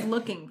 Anyway, she was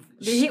looking.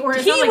 He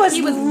was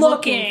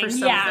looking for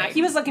something. Yeah,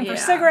 he was looking for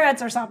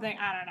cigarettes or something.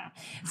 I don't know.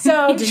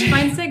 So he didn't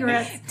find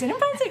cigarettes.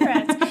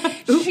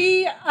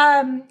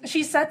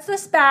 She sets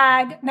this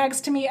bag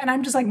next to me, and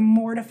I'm just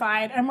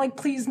mortified. I'm like,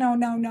 please, no.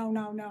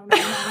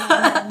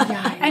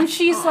 And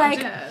she's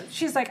like,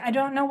 I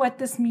don't know what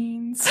this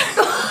means.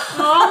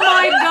 Oh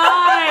my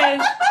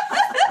gosh.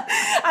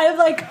 I'm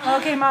like,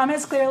 okay, Mom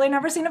has clearly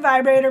never seen a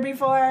vibrator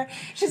before.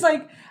 She's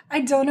like, I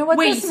don't know what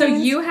this means. Wait, so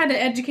you had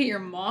to educate your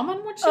mom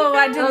on what she found?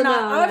 I did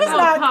not.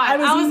 I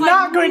was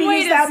not going to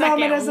use that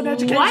moment as an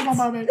educational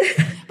moment.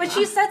 But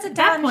she sets it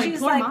down and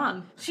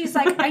she's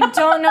like, I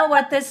don't know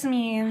what this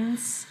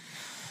means,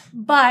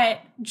 but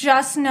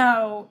just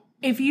know,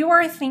 if you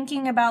are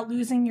thinking about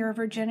losing your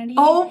virginity,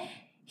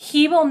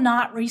 he will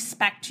not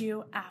respect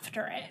you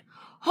after it.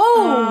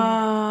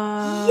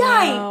 Oh,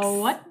 yikes.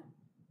 What?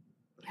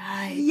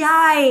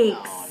 Yikes.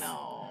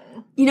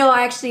 Oh, no.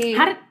 I actually...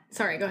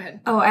 Sorry, go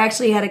ahead. Oh, I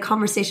actually had a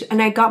conversation,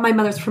 and I got my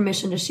mother's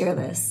permission to share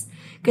this.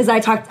 Because I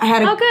told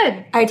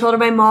her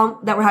my mom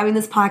that we're having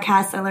this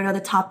podcast. I learned on the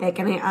topic,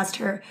 and I asked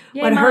her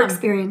what her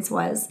experience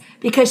was.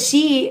 Because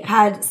she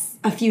had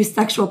a few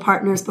sexual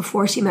partners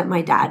before she met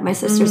my dad. My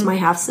sister's my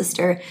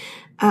half-sister.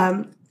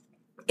 And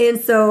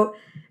so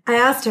I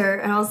asked her,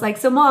 and I was like,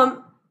 so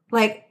Mom,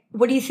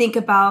 what do you think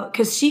about,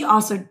 because she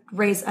also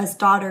raised us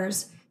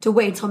daughters to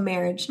wait until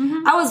marriage.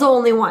 Mm-hmm. I was the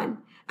only one.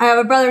 I have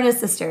a brother and a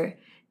sister.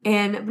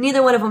 And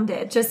neither one of them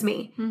did, just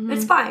me. Mm-hmm.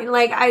 It's fine.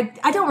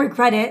 I don't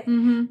regret it.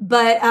 Mm-hmm.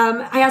 But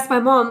I asked my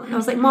mom, I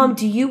was like, Mom,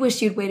 do you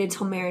wish you'd waited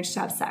till marriage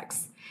to have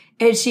sex?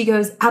 And she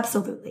goes,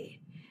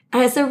 absolutely.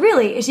 And I said,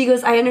 really? And she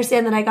goes, I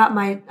understand that I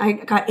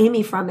got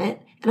Amy from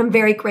it. And I'm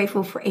very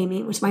grateful for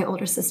Amy, which is my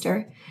older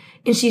sister.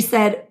 And she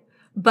said,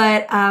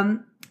 but I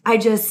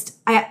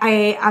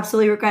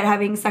absolutely regret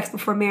having sex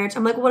before marriage.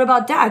 I'm like, what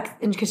about Dad?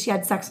 And because she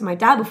had sex with my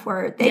dad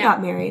before they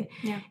got married.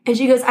 Yeah. And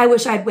she goes, I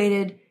wish I'd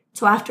waited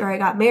till after I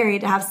got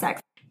married to have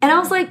sex. And I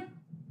was like,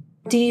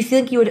 do you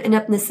think you would end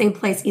up in the same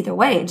place either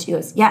way? And she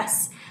goes,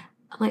 yes.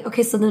 I'm like,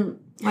 okay, so then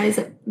why does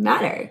it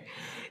matter?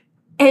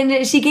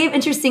 And she gave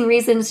interesting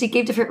reasons. She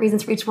gave different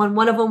reasons for each one.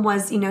 One of them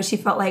was, she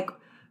felt like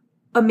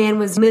a man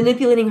was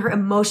manipulating her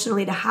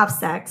emotionally to have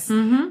sex.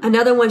 Mm-hmm.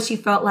 Another one, she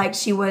felt like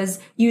she was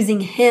using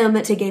him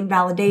to gain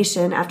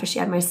validation after she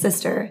had my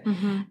sister.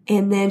 Mm-hmm.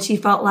 And then she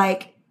felt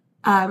like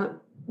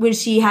when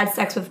she had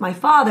sex with my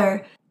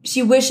father,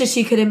 she wishes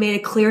she could have made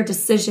a clear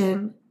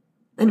decision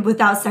and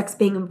without sex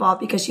being involved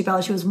because she felt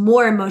like she was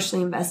more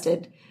emotionally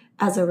invested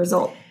as a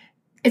result.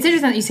 It's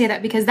interesting that you say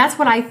that because that's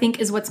what I think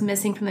is what's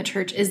missing from the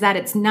church is that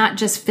it's not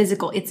just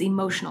physical, it's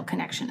emotional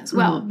connection as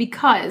well. Mm-hmm.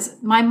 Because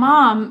my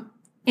mom,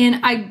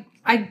 and I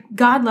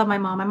God love my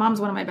mom. My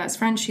mom's one of my best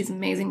friends. She's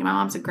amazing. My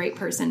mom's a great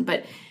person,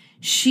 but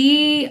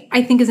she,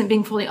 I think, isn't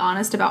being fully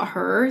honest about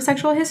her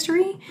sexual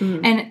history.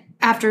 Mm-hmm. And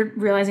after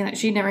realizing that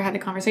she never had the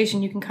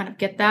conversation, you can kind of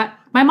get that.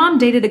 My mom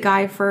dated a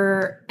guy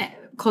for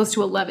close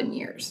to 11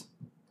 years.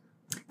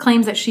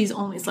 Claims that she's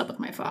only slept with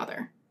my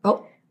father.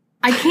 Oh.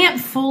 I can't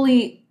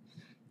fully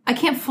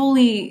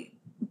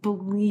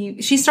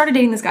believe she started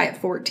dating this guy at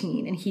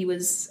 14 and he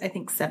was, I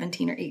think,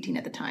 17 or 18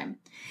 at the time.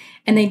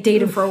 And they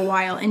dated for a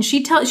while. And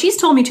she's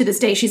told me to this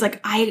day, she's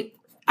like, I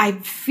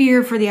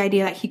fear for the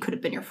idea that he could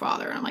have been your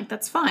father. And I'm like,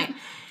 that's fine.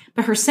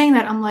 But her saying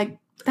that, I'm like,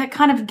 that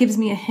kind of gives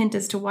me a hint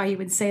as to why you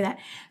would say that.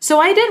 So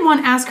I did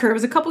want to ask her, it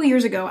was a couple of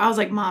years ago. I was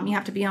like, Mom, you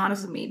have to be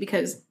honest with me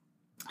because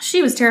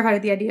she was terrified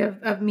of the idea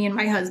of me and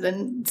my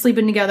husband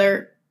sleeping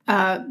together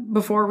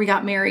before we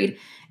got married.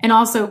 And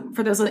also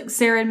for those, like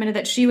Sarah admitted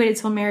that she waited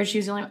till marriage. She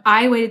was the only,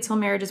 I waited till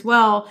marriage as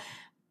well.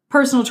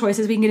 Personal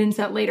choices. We can get into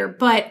that later.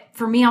 But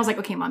for me, I was like,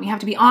 okay, Mom, you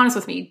have to be honest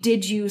with me.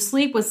 Did you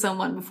sleep with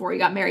someone before you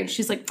got married?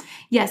 She's like,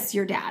 yes,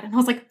 your dad. And I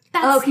was like,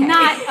 that's okay.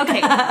 not,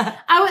 okay.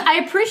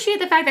 I appreciate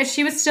the fact that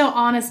she was still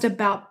honest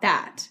about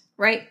that,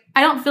 right?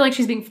 I don't feel like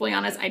she's being fully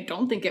honest. I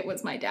don't think it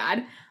was my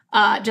dad.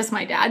 Just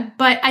my dad.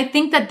 But I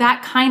think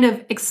that kind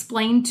of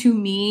explained to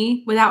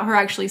me without her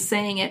actually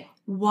saying it,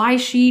 why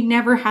she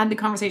never had the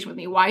conversation with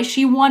me, why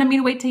she wanted me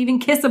to wait to even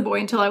kiss a boy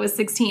until I was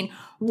 16,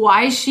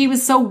 why she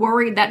was so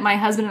worried that my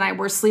husband and I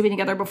were sleeping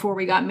together before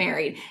we got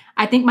married.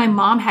 I think my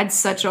mom had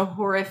such a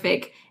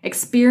horrific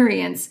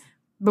experience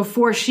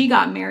before she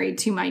got married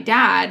to my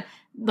dad,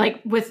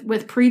 like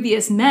with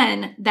previous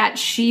men, that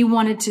she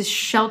wanted to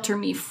shelter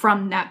me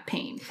from that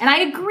pain. And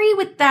I agree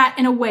with that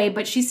in a way,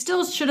 but she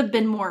still should have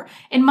been more.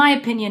 In my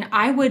opinion,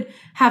 I would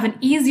have an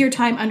easier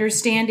time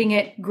understanding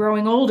it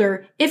growing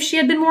older if she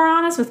had been more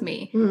honest with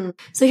me. Mm.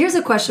 So here's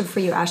a question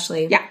for you,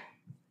 Ashley. Yeah.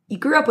 You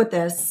grew up with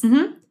this.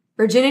 Mm-hmm.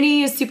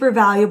 Virginity is super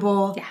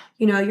valuable. Yeah.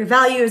 You know, your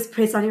value is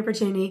based on your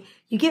virginity.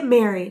 You get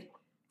married.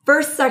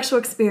 First sexual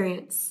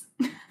experience.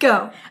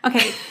 Go.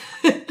 Okay.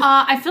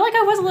 I feel like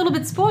I was a little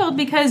bit spoiled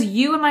because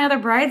you and my other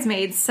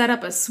bridesmaids set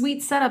up a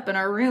sweet setup in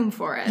our room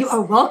for us. You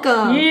are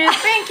welcome. Yeah,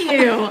 thank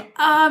you.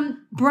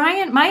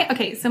 Brian, my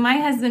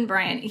husband,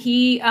 Brian,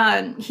 he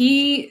was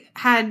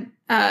on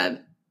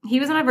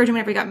a virgin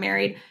whenever he got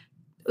married.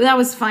 That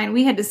was fine.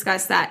 We had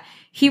discussed that.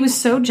 He was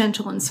so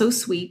gentle and so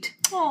sweet.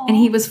 Aww. And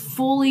he was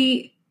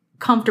fully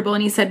comfortable.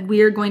 And he said,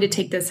 we're going to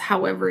take this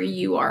however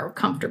you are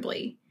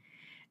comfortably.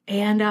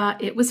 And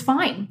it was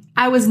fine.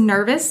 I was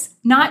nervous,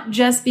 not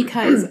just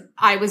because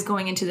I was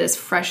going into this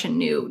fresh and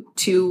new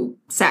to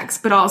sex,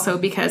 but also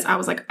because I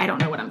was like, I don't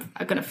know what I'm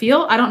going to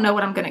feel. I don't know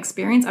what I'm going to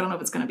experience. I don't know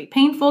if it's going to be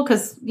painful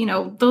because, you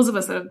know, those of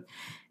us that have,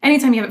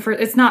 anytime you have it first,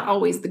 it's not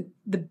always the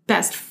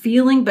best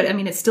feeling, but I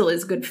mean, it still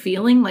is good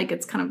feeling. Like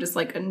it's kind of just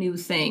like a new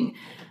thing.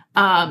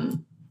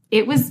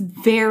 It was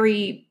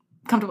very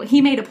comfortable.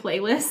 He made a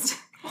playlist.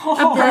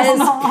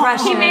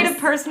 He made a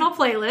personal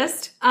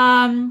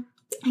playlist.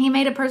 He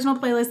made a personal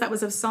playlist that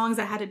was of songs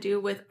that had to do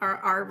with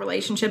our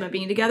relationship and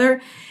being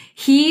together.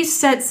 He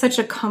set such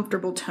a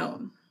comfortable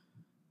tone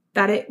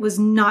that it was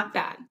not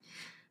bad.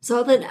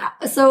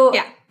 So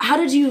yeah. How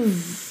did you,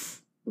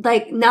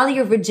 like, now that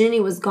your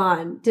virginity was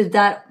gone, did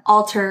that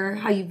alter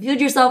how you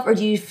viewed yourself, or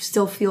do you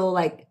still feel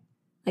like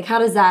how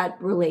does that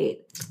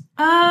relate?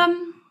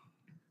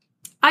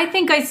 I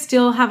think I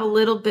still have a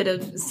little bit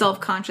of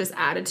self-conscious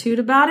attitude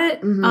about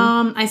it.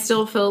 Mm-hmm. I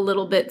still feel a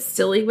little bit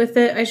silly with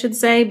it, I should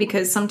say,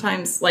 because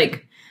sometimes,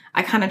 like,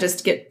 I kind of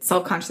just get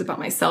self-conscious about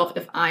myself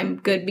if I'm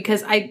good,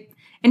 because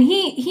and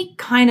he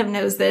kind of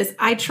knows this.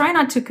 I try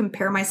not to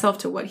compare myself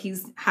to what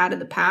he's had in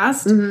the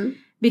past, mm-hmm.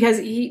 because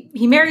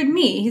he married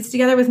me. He's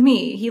together with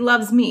me. He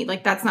loves me.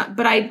 Like, that's not,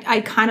 but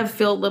I kind of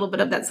feel a little bit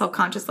of that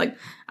self-conscious, like,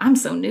 I'm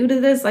so new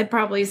to this. I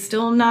probably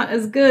still am not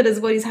as good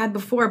as what he's had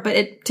before,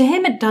 but to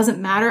him, it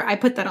doesn't matter. I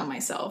put that on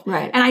myself.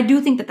 Right. And I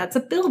do think that that's a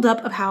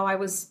buildup of how I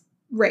was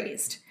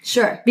raised.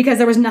 Sure. Because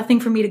there was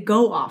nothing for me to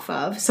go off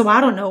of. So I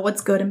don't know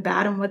what's good and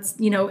bad and what's,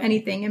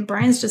 anything. And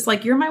Brian's just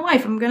like, you're my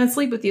wife. I'm going to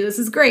sleep with you. This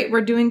is great.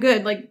 We're doing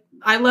good. Like,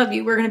 I love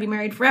you. We're going to be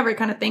married forever,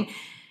 kind of thing.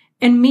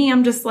 And me,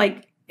 I'm just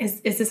like,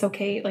 is this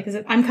okay? Like,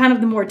 I'm kind of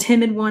the more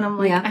timid one. I'm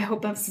like, yeah. I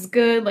hope this is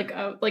good.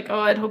 Oh,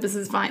 I hope this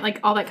is fine. Like,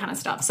 all that kind of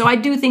stuff. So I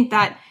do think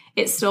that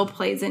it still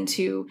plays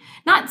into,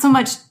 not so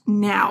much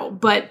now,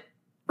 but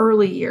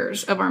early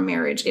years of our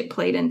marriage, it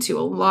played into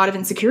a lot of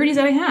insecurities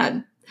that I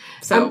had.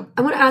 So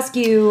I'm going to ask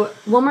you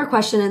one more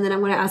question, and then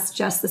I'm going to ask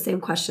Jess the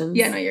same questions.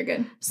 Yeah, no, you're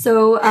good.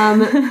 So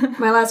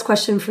my last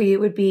question for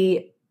you would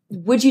be,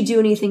 would you do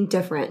anything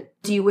different?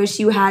 Do you wish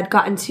you had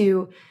gotten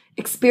to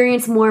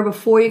experience more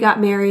before you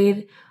got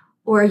married?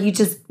 Or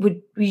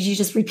would you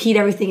just repeat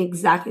everything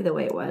exactly the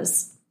way it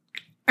was?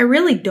 I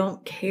really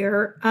don't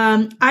care.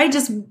 I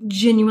just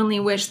genuinely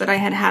wish that I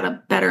had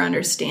a better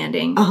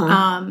understanding.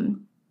 Uh-huh.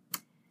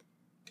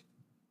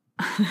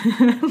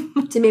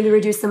 to maybe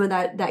reduce some of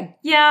that that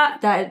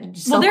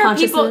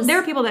self-consciousness? There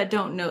are people that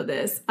don't know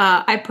this.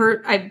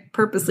 I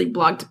purposely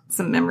blocked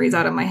some memories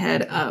out of my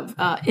head of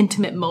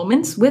intimate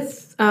moments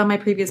with my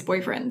previous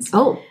boyfriends.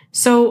 Oh.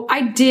 So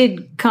I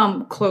did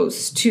come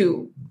close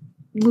to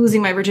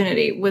losing my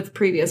virginity with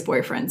previous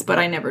boyfriends, but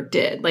I never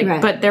did.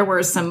 But there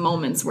were some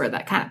moments where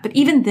but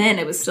even then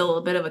it was still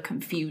a bit of a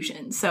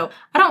confusion. So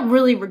I don't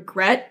really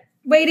regret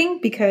waiting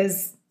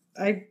because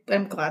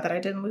I'm glad that I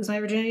didn't lose my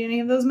virginity to any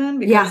of those men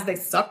because they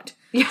sucked.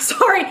 Yeah.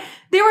 Sorry.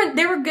 They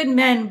were good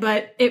men,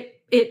 but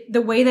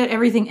the way that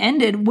everything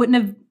ended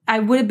I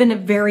would have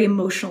been very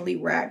emotionally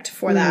wrecked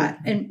for that,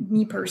 and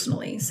me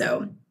personally.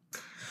 So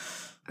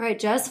all right,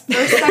 Jess,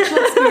 first sexual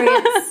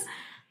experience.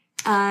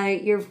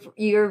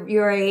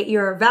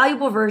 You're a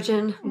valuable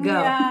virgin. Go.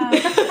 Yeah,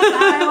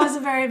 I was a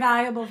very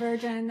valuable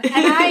virgin,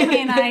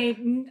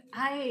 and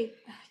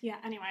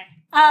anyway.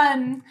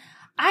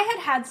 I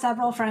had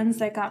several friends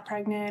that got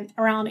pregnant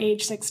around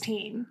age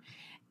 16,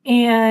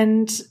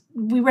 and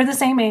we were the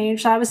same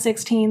age. So I was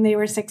 16, they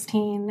were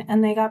 16,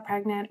 and they got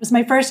pregnant. It was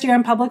my first year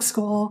in public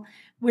school,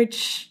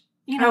 which,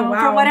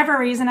 for whatever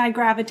reason, I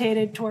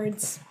gravitated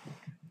towards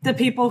the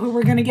people who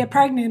were going to get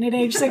pregnant at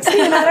age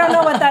 16. I don't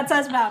know what that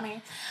says about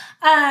me.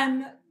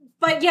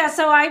 But yeah,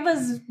 so I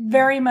was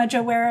very much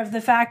aware of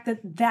the fact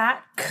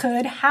that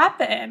could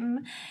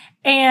happen.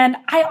 And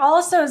I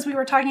also, as we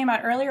were talking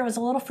about earlier, was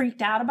a little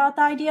freaked out about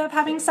the idea of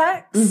having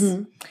sex.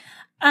 Mm-hmm.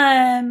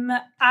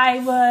 I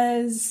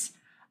was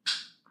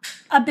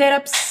a bit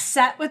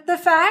upset with the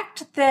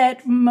fact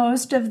that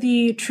most of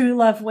the True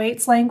Love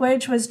Waits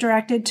language was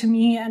directed to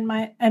me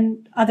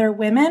and other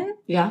women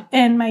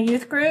in my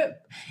youth group.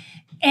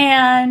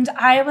 And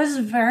I was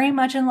very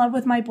much in love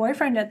with my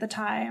boyfriend at the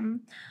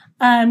time.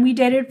 We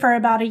dated for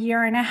about 1.5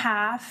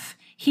 years.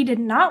 He did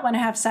not want to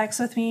have sex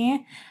with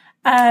me.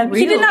 Really?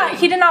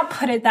 He did not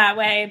put it that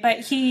way, but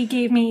he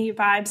gave me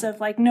vibes of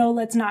like, no,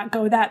 let's not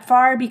go that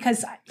far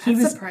because he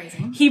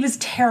was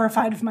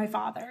terrified of my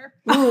father.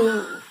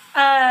 Ooh.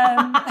 But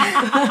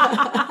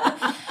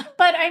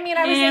I mean,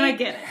 I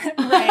get it.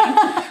 Right.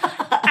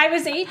 I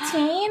was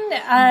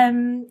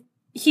 18.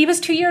 He was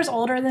 2 years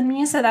older than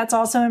me, so that's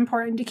also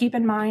important to keep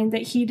in mind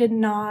that he did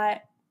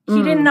not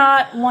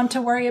want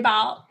to worry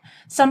about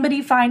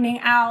somebody finding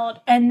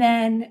out and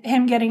then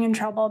him getting in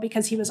trouble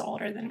because he was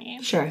older than me.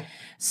 Sure.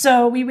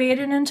 So we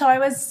waited until I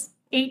was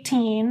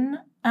 18.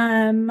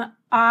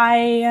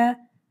 I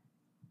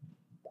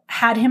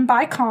had him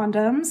buy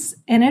condoms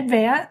in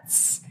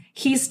advance.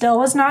 He still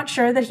was not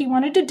sure that he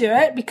wanted to do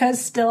it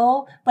because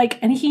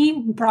and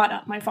he brought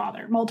up my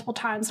father multiple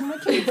times. I'm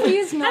like, can you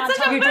please not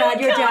talk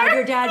about your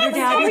dad. Talk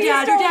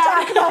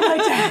about my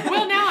dad.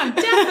 Well, now I'm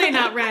definitely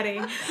not ready.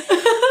 And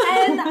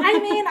I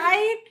mean,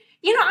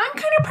 I'm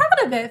kind of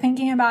proud of it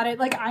thinking about it.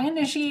 Like, I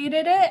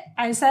initiated it.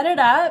 I set it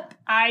up.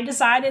 I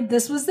decided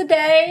this was the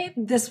day.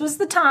 This was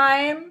the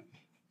time.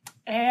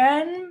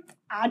 And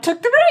I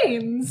took the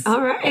reins.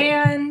 All right.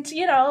 And,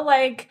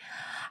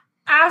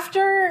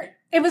 after...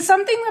 It was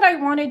something that I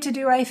wanted to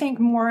do, I think,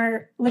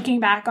 more looking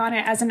back on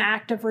it as an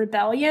act of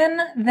rebellion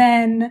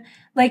than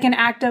like an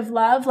act of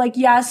love. Like,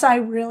 yes, I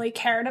really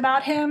cared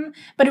about him,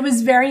 but it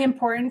was very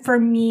important for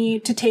me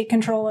to take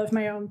control of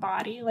my own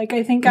body. Like,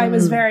 I think I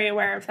was very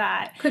aware of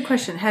that. Quick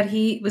question.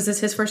 Was this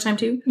his first time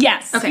too?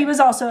 Yes. Okay. He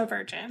was also a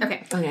virgin.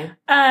 Okay.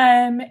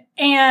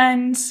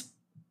 And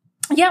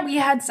yeah, we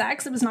had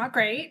sex. It was not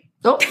great.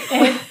 Oh.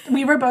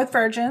 We were both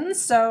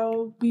virgins,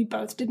 so we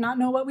both did not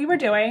know what we were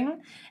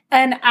doing.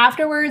 And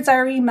afterwards, I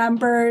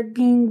remember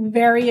being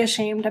very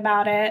ashamed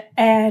about it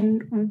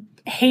and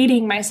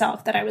hating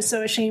myself that I was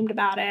so ashamed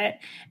about it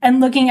and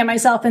looking at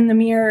myself in the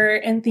mirror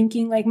and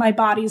thinking like my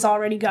body's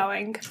already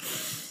going.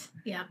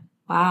 Yeah.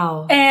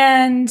 Wow.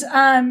 And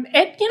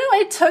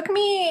it took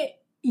me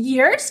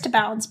years to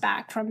bounce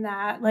back from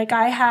that. Like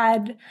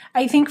I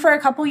think for a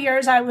couple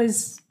years I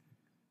was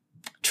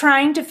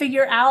trying to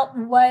figure out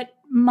what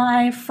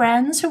my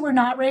friends who were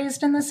not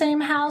raised in the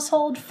same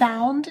household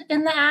found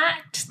in the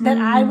act that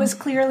I was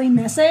clearly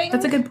missing.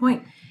 That's a good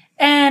point.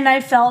 And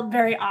I felt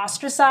very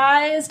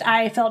ostracized.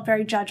 I felt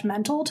very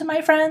judgmental to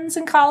my friends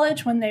in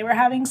college when they were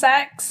having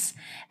sex.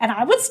 And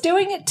I was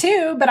doing it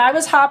too, but I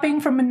was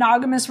hopping from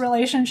monogamous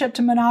relationship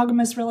to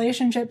monogamous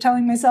relationship,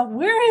 telling myself,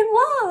 we're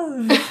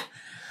in love.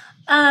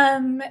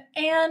 And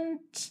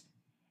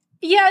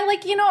yeah,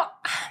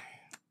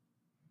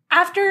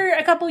 after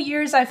a couple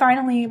years, I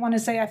finally want to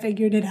say I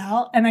figured it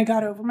out and I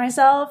got over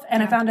myself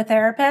and I found a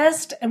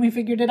therapist and we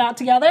figured it out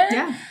together.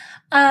 Yeah.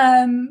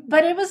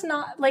 But it was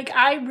not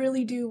I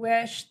really do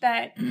wish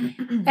that,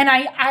 and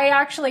I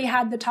actually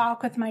had the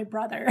talk with my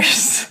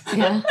brothers.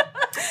 Yeah.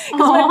 Because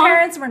my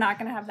parents were not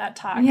going to have that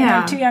talk. Yeah. And I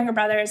have 2 younger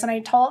brothers.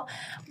 And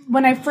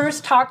when I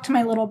first talked to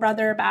my little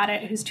brother about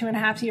it, who's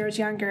 2.5 years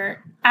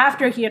younger,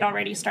 after he had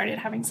already started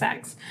having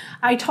sex,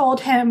 I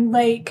told him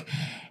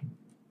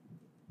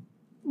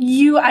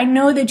I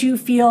know that you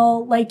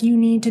feel like you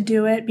need to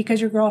do it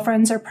because your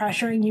girlfriends are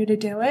pressuring you to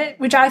do it,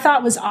 which I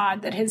thought was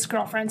odd that his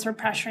girlfriends were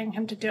pressuring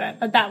him to do it,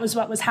 but that was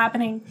what was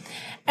happening.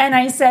 And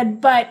I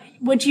said, but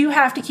what you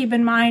have to keep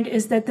in mind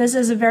is that this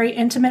is a very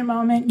intimate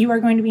moment. You are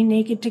going to be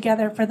naked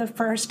together for the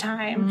first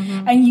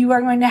time, and you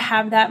are going to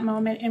have that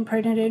moment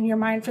imprinted in your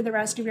mind for the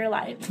rest of your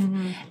life.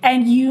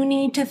 And you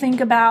need to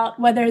think about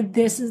whether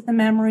this is the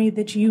memory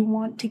that you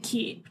want to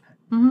keep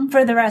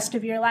for the rest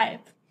of your life.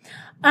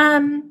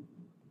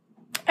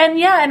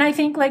 And I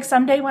think like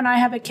someday when I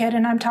have a kid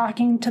and I'm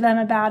talking to them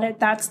about it,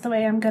 that's the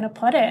way I'm going to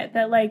put it.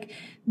 That like,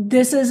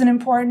 this is an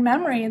important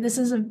memory. This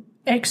is an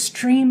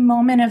extreme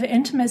moment of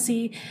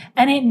intimacy,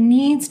 and it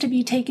needs to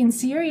be taken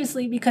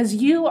seriously because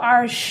you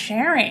are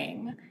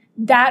sharing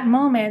that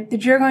moment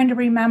that you're going to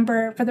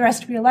remember for the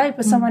rest of your life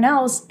with someone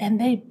else, and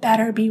they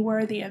better be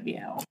worthy of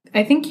you.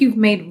 I think you've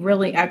made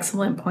really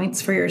excellent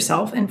points for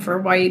yourself and for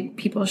why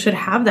people should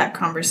have that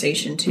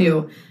conversation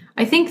too.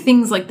 I think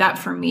things like that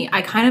for me,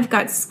 I kind of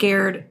got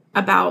scared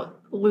about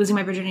losing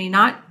my virginity,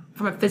 not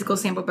from a physical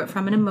standpoint, but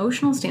from an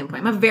emotional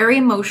standpoint. I'm a very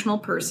emotional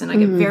person. I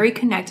get very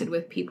connected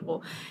with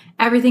people.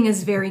 Everything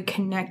is very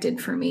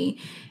connected for me.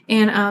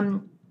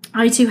 And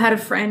I too had a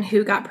friend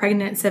who got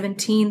pregnant at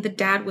 17. The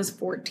dad was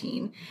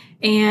 14.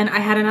 And I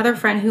had another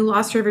friend who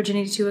lost her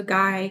virginity to a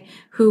guy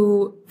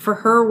who, for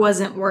her,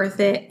 wasn't worth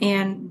it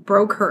and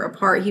broke her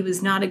apart. He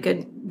was not a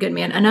good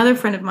man. Another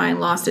friend of mine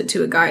lost it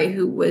to a guy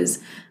who was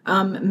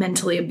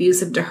mentally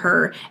abusive to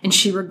her, and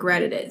she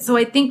regretted it. So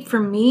I think for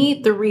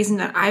me, the reason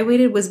that I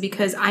waited was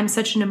because I'm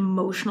such an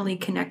emotionally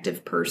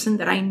connective person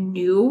that I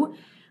knew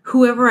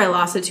whoever I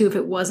lost it to, if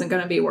it wasn't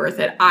going to be worth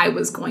it, I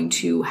was going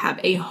to have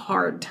a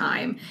hard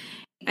time.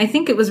 I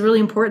think it was really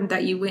important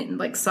that you went and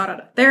like sought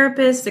out a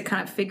therapist to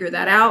kind of figure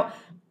that out.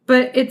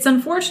 But it's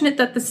unfortunate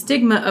that the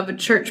stigma of a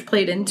church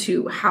played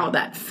into how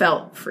that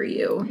felt for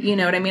you. You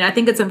know what I mean? I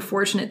think it's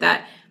unfortunate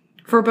that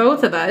for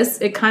both of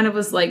us, it kind of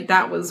was like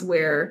that was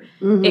where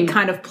it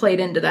kind of played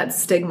into that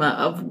stigma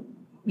of,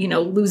 you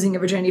know, losing a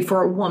virginity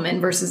for a woman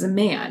versus a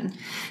man.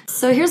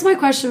 So here's my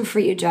question for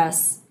you,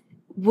 Jess.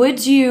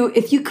 Would you,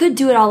 if you could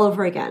do it all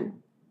over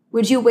again,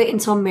 would you wait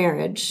until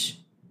marriage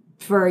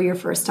for your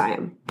first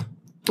time?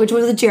 Which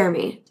was with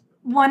Jeremy.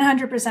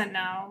 100%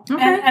 no.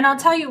 Okay. And I'll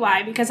tell you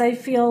why, because I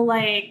feel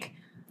like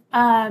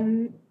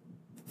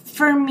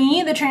for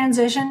me, the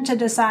transition to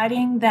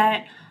deciding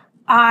that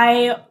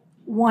I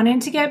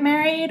wanted to get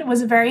married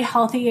was a very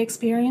healthy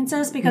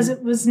experiences because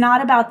it was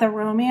not about the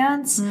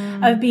romance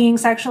of being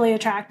sexually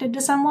attracted to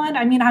someone.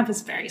 I mean, I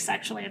was very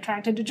sexually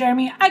attracted to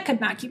Jeremy. I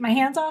could not keep my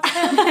hands off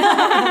him.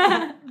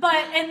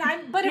 But if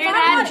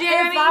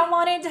I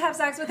wanted to have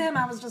sex with him,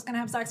 I was just going to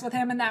have sex with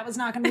him, and that was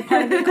not going to be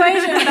part of the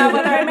equation about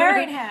whether I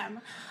married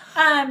him.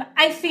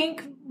 I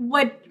think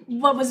what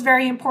was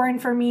very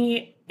important for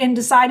me in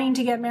deciding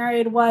to get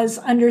married was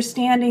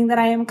understanding that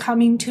I am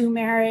coming to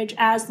marriage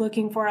as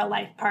looking for a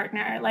life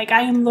partner. Like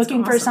I am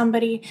looking for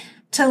somebody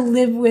to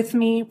live with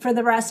me for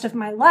the rest of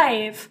my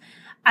life.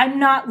 I'm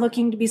not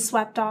looking to be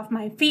swept off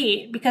my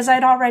feet because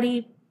I'd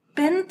already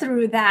been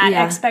through that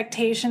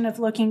expectation of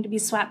looking to be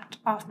swept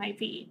off my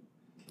feet.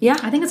 Yeah.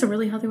 I think it's a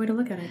really healthy way to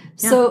look at it.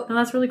 Yeah. So no,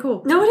 that's really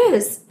cool. No, it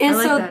is. And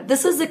like so that.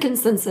 This is the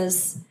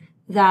consensus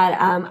that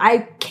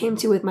I came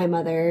to with my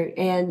mother,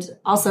 and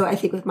also I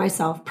think with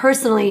myself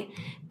personally.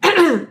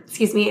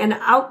 Excuse me, and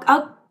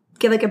I'll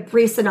give like a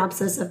brief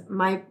synopsis of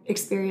my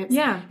experience.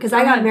 Yeah, because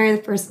I got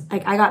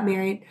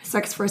married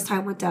sex first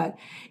time with Doug.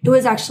 It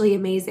was actually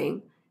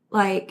amazing.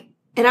 Like,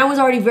 and I was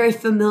already very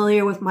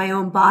familiar with my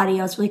own body.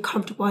 I was really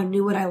comfortable. I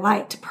knew what I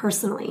liked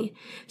personally.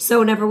 So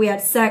whenever we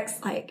had sex,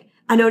 like,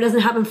 I know it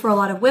doesn't happen for a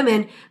lot of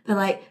women, but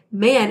like,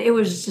 man, it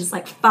was just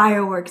like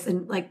fireworks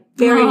and like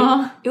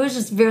it was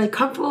just very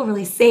comfortable,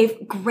 really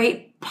safe,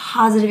 great,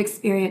 positive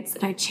experience.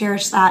 And I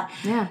cherish that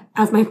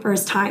as my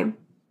first time.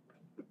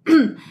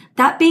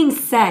 That being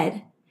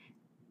said,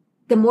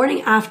 the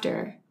morning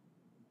after,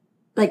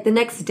 like the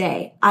next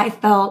day, I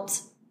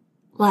felt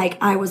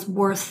like I was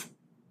worth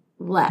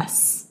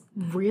less.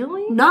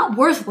 Really? Not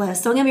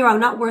worthless. Don't get me wrong,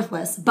 not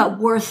worthless, but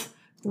worth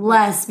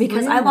less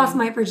because I lost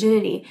my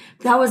virginity.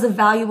 That was a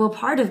valuable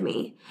part of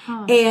me.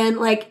 And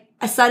like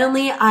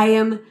suddenly I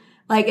am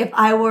like, if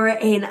I were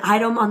an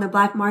item on the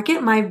black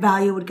market, my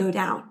value would go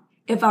down.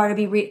 If I were to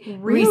be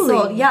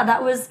resold. Yeah,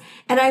 that was,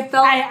 and I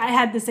felt. I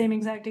had the same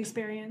exact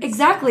experience.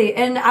 Exactly.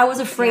 And I was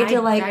afraid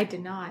to like. I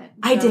did not.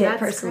 I did that's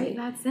personally. Great.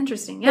 That's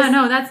interesting. Yeah,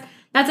 no,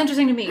 that's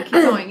interesting to me. Keep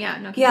going. Yeah,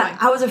 no, keep going.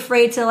 I was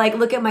afraid to like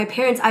look at my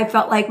parents. I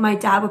felt like my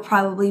dad would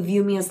probably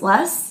view me as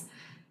less.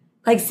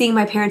 Like seeing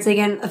my parents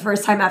again the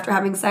first time after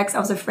having sex, I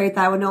was afraid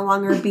that I would no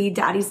longer be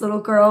daddy's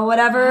little girl or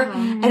whatever.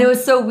 And it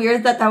was so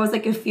weird that was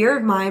like a fear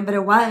of mine, but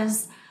it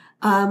was.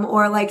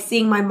 Or like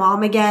seeing my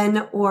mom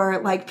again,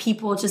 or like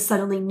people just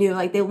suddenly knew,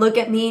 like they look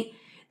at me,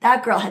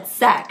 that girl had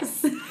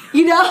sex,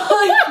 you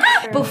know?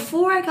 Like,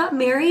 before I got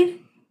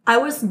married, I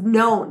was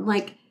known,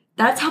 like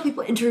that's how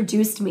people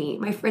introduced me.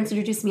 My friends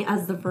introduced me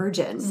as the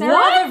virgin.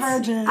 Sarah the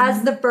Virgin.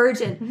 As the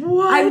virgin.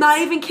 What? I'm not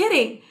even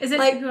kidding. Is it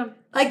like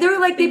they were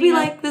like, they'd be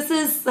like, this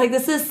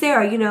is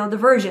Sarah, you know, the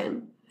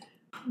virgin.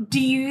 do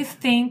you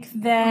think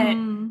that,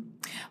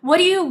 what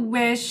do you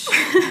wish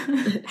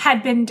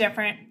had been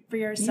different for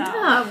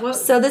yourself? Yeah.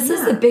 So this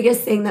is the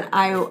biggest thing that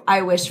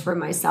I wish for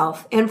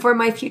myself and for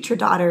my future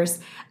daughters.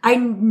 I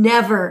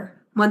never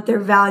want their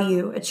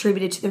value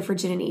attributed to their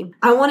virginity.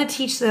 I want to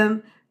teach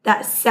them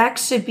that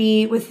sex should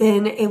be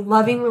within a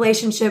loving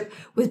relationship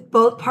with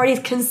both parties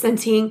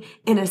consenting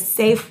in a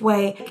safe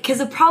way. Because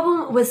the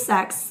problem with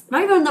sex,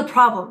 not even the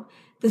problem,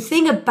 the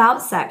thing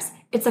about sex,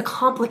 it's a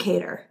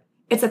complicator.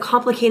 It's a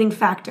complicating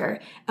factor.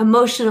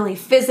 Emotionally,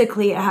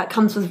 physically, it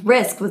comes with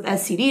risk, with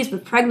STDs,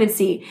 with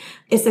pregnancy.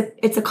 It's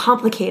a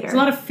complicator. There's a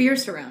lot of fear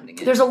surrounding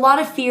it. There's a lot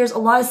of fears, a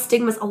lot of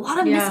stigmas, a lot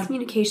of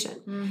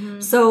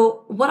miscommunication.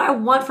 So what I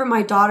want for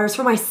my daughters,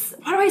 why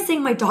am I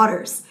saying my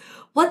daughters?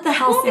 What the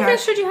hell, Sarah?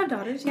 Because should you have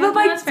daughters? Yeah,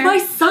 but my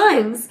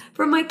sons,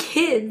 for my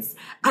kids,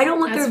 I don't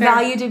want their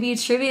value to be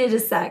attributed to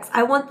sex.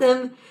 I want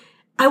them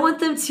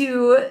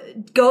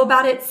to go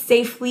about it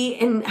safely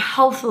and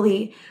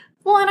healthily.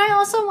 Well, and I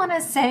also want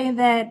to say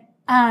that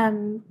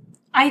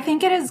I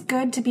think it is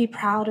good to be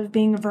proud of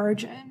being a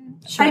virgin.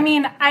 Sure. I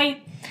mean,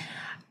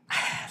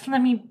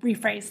 let me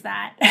rephrase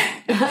that.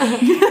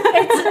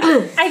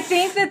 I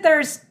think that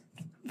there's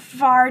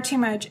far too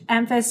much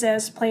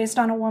emphasis placed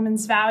on a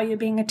woman's value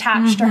being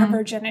attached to her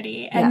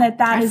virginity, and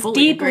that is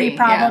deeply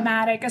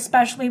problematic,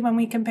 especially when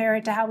we compare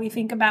it to how we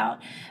think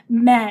about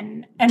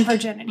men and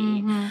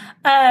virginity.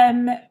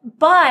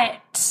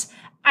 But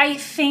I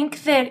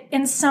think that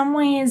in some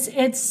ways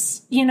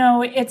it's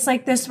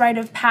like this rite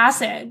of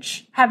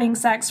passage, having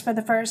sex for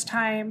the first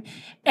time,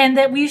 and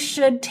that we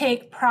should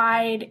take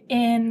pride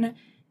in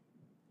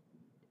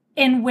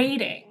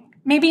waiting.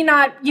 Maybe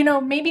not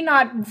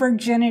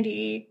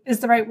virginity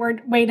is the right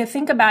way to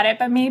think about it,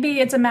 but maybe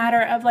it's a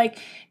matter of like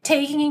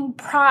taking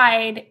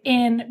pride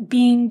in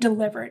being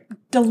deliberate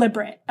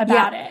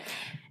about it.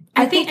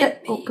 I think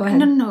that, go ahead.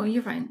 No,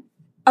 you're fine.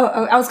 Oh,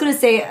 I was going to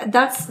say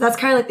that's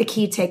kind of like the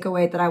key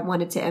takeaway that I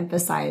wanted to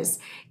emphasize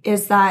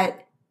is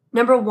that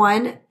number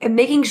one,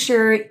 making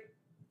sure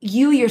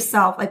you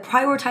yourself, like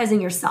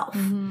prioritizing yourself,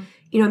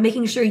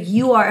 making sure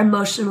you are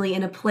emotionally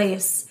in a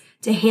place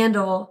to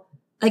handle.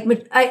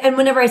 And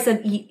whenever I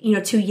said,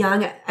 too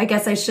young, I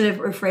guess I should have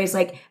rephrased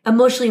like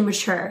emotionally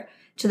mature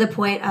to the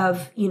point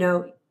of,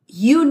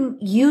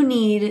 you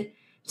need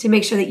to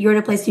make sure that you're in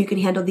a place you can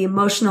handle the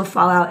emotional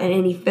fallout and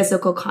any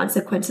physical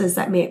consequences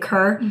that may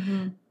occur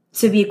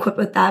to be equipped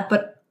with that.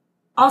 But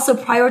also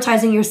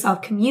prioritizing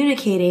yourself,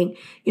 communicating,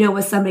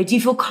 with somebody. Do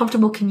you feel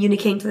comfortable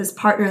communicating to this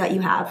partner that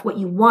you have what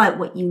you want,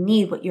 what you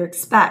need, what you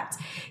expect?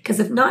 Because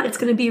if not, it's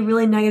going to be a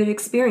really negative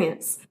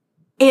experience.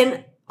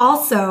 And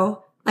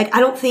also, I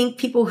don't think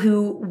people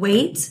who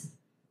wait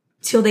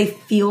till they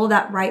feel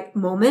that right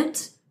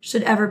moment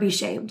should ever be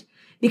shamed.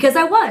 Because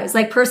I was,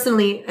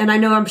 personally, and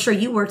I'm sure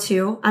you were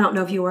too. I don't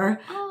know if you were,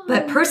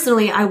 but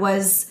personally I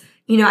was,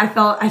 I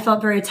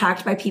felt very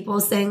attacked by people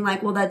saying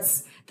well,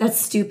 that's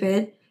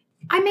stupid.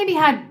 I maybe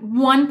had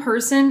one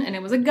person, and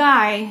it was a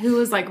guy, who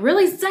was like,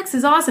 really, sex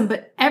is awesome.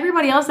 But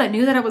everybody else that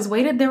knew that I was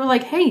weighted, they were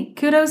like, hey,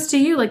 kudos to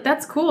you.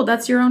 That's cool.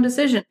 That's your own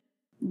decision.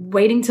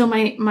 Waiting till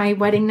my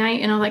wedding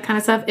night and all that kind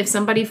of stuff. If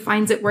somebody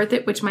finds it worth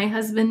it, which my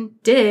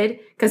husband did,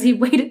 because he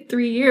waited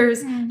 3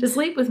 years to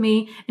sleep with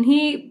me. And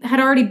he had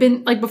already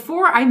been,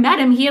 before I met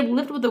him, he had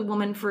lived with a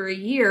woman for a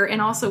year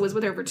and also was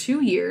with her for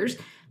 2 years.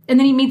 And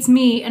then he meets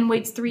me and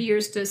waits 3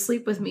 years to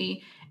sleep with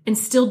me and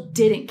still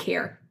didn't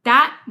care.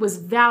 That was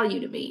value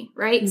to me,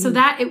 right? So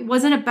that it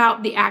wasn't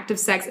about the act of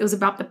sex. It was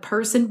about the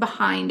person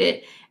behind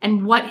it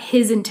and what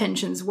his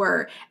intentions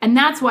were. And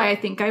that's why I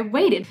think I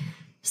waited.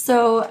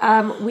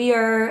 So we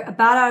are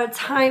about out of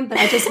time, but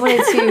I just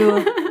wanted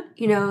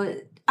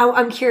to,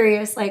 I'm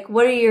curious,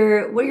 what are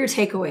your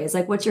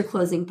takeaways? What's your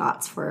closing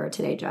thoughts for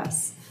today,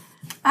 Jess?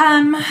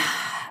 I'm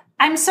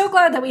so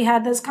glad that we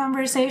had this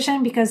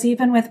conversation because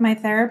even with my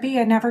therapy,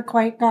 I never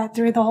quite got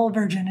through the whole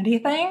virginity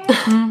thing.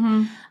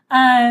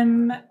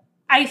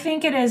 I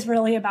think it is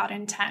really about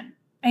intent.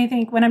 I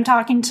think when I'm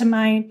talking to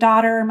my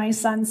daughter or my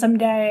son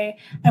someday,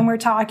 and we're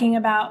talking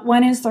about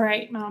when is the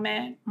right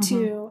moment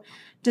to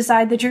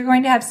decide that you're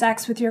going to have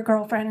sex with your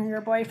girlfriend or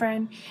your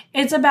boyfriend,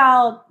 it's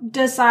about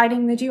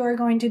deciding that you are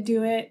going to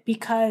do it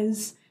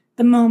because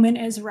the moment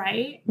is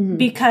right,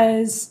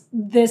 because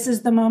this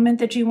is the moment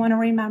that you want to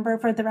remember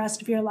for the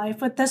rest of your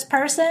life with this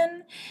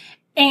person,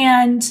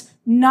 and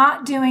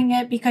not doing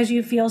it because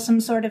you feel some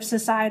sort of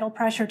societal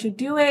pressure to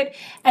do it,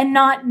 and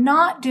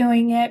not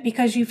doing it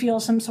because you feel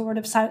some sort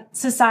of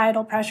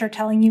societal pressure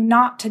telling you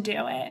not to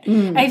do it.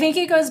 I think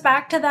it goes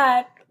back to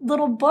that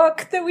little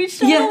book that we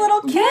showed the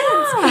little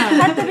kids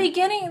at the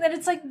beginning, that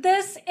it's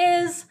this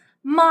is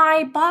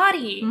my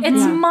body.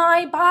 It's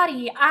my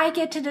body. I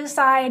get to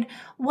decide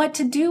what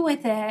to do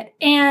with it.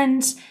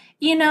 And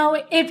you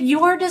know, if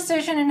your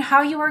decision and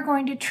how you are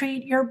going to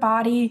treat your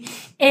body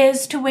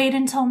is to wait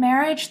until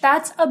marriage,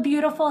 that's a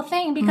beautiful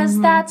thing because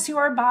that's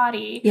your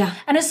body. Yeah.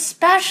 And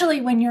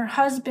especially when your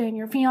husband,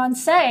 your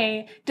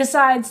fiance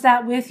decides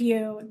that with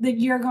you, that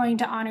you're going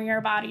to honor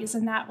your bodies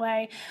in that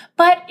way.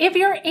 But if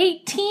you're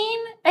 18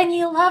 and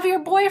you love your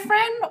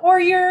boyfriend, or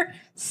you're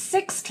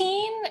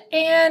 16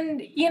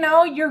 and, you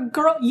know,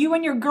 you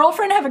and your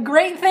girlfriend have a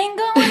great thing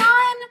going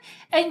on,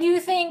 and you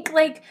think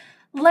like,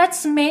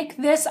 let's make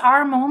this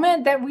our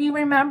moment that we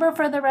remember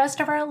for the rest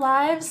of our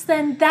lives,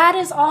 then that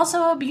is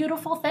also a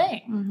beautiful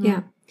thing.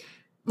 Yeah.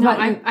 No,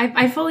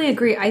 I fully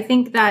agree. I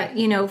think that,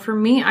 you know, for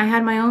me, I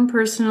had my own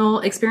personal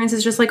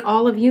experiences just like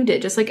all of you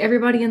did, just like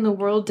everybody in the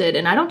world did.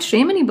 And I don't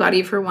shame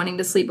anybody for wanting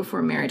to sleep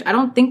before marriage. I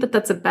don't think that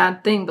that's a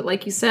bad thing. But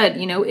like you said,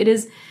 you know, it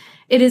is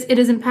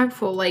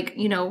impactful. Like,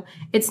 you know,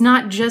 it's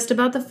not just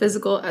about the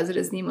physical as it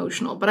is the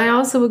emotional. But I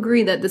also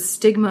agree that the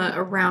stigma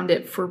around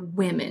it for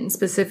women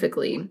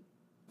specifically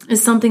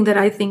is something that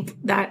I think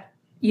that,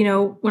 you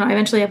know, when I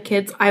eventually have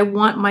kids, I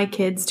want my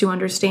kids to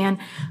understand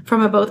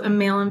from both a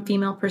male and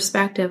female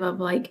perspective of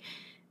like,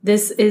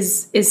 this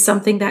is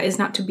something that is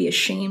not to be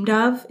ashamed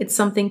of. It's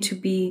something to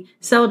be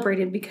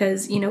celebrated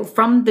because, you know,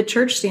 from the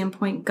church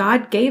standpoint,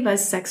 God gave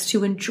us sex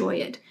to enjoy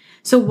it.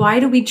 So why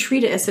do we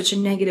treat it as such a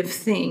negative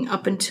thing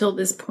up until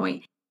this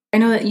point? I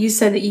know that you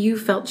said that you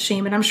felt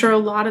shame, and I'm sure a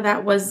lot of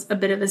that was a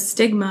bit of a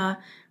stigma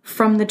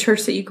from the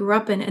church that you grew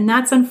up in. And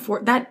that's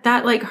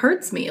that like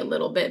hurts me a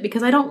little bit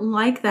because I don't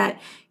like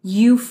that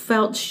you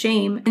felt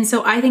shame. And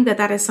so I think that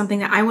that is something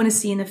that I want to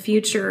see in the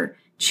future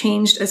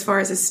changed as far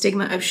as a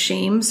stigma of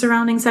shame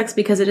surrounding sex,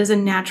 because it is a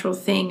natural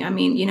thing. I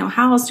mean, you know,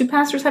 how else do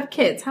pastors have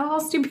kids? How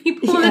else do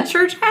people in the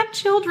church have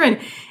children?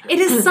 It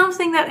is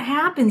something that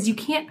happens. You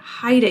can't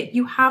hide it.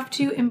 You have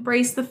to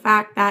embrace the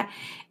fact that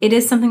it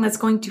is something that's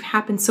going to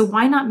happen. So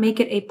why not make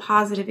it a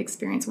positive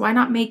experience? Why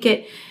not make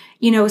it,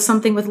 you know,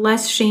 something with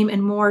less shame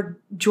and more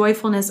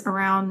joyfulness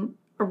around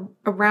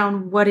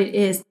what it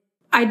is?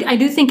 I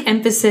do think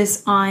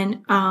emphasis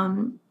on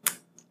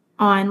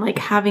like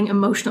having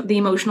the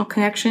emotional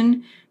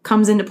connection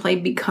comes into play,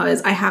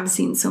 because I have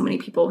seen so many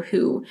people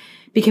who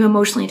became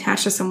emotionally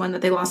attached to someone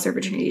that they lost their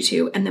virginity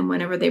to, and then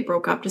whenever they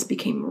broke up, just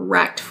became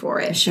wrecked for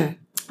it. Sure.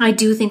 I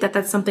do think that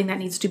that's something that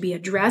needs to be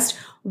addressed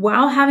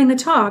while having the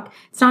talk.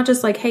 It's not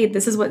just like, hey,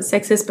 this is what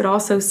sex is, but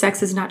also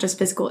sex is not just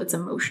physical, it's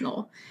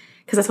emotional.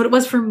 Because that's what it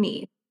was for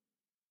me.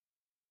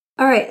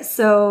 All right.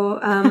 So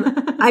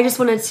I just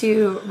wanted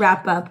to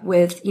wrap up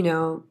with, you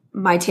know,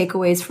 my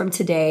takeaways from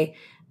today.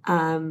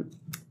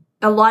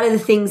 A lot of the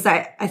things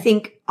that I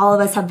think all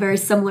of us have very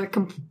similar, I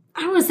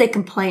don't want to say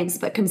complaints,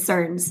 but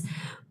concerns,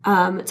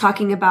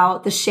 talking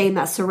about the shame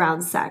that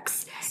surrounds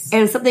sex. Yes.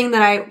 And something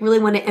that I really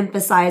want to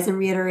emphasize and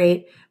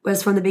reiterate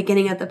was from the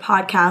beginning of the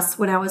podcast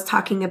when I was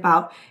talking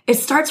about it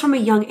starts from a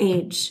young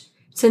age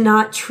to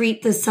not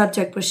treat the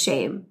subject with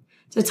shame,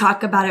 to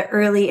talk about it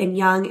early and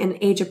young and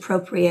age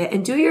appropriate,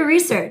 and do your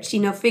research, you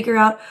know, figure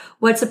out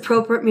what's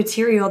appropriate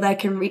material that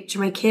can reach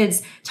my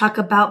kids, talk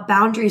about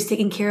boundaries,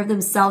 taking care of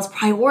themselves,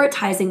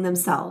 prioritizing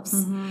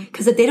themselves.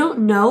 Because if they don't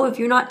know, if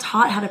you're not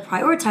taught how to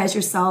prioritize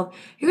yourself,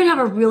 you're going to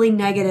have a really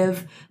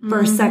negative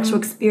first sexual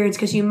experience,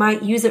 because you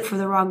might use it for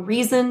the wrong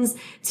reasons,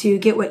 to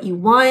get what you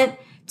want,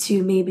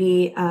 to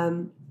maybe,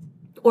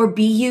 or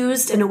be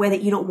used in a way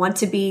that you don't want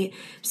to be.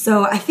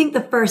 So I think the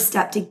first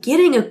step to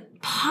getting a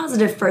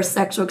positive first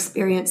sexual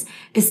experience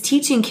is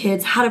teaching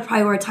kids how to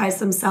prioritize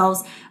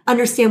themselves,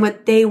 understand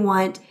what they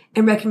want,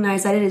 and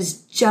recognize that it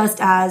is just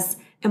as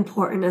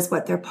important as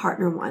what their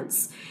partner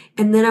wants.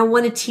 And then I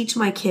want to teach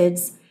my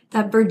kids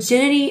that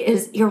virginity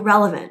is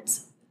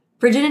irrelevant.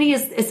 Virginity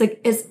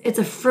it's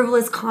a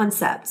frivolous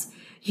concept.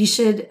 You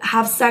should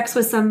have sex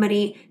with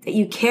somebody that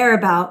you care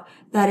about,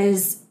 that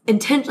is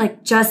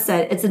like Jess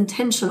said, it's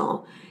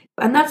intentional.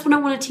 And that's what I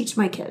want to teach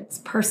my kids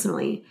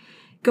personally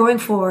going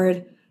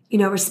forward. You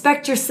know,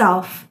 respect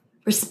yourself,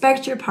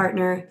 respect your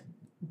partner,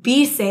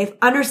 be safe,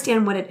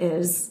 understand what it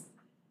is.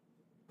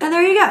 And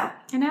there you go.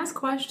 And ask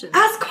questions.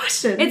 Ask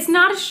questions. It's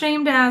not a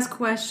shame to ask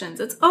questions.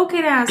 It's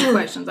okay to ask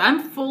questions. I'm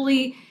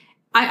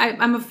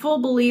a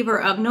full believer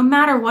of no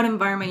matter what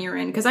environment you're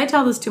in, because I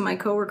tell this to my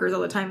coworkers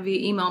all the time via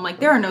email. I'm like,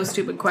 there are no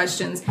stupid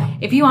questions.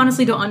 If you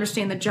honestly don't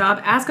understand the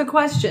job, ask a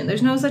question.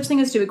 There's no such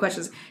thing as stupid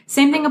questions.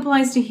 Same thing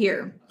applies to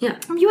here. Yeah.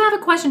 If you have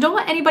a question, don't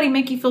let anybody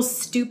make you feel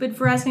stupid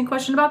for asking a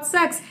question about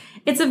sex.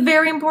 It's a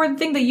very important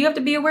thing that you have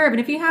to be aware of. And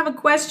if you have a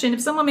question,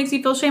 if someone makes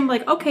you feel shame,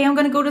 like, okay, I'm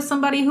going to go to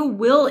somebody who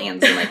will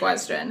answer my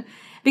question.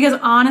 Because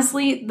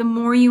honestly, the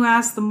more you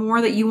ask, the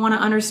more that you want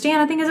to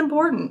understand, I think is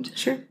important.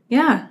 Sure.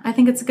 Yeah, I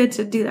think it's good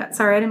to do that.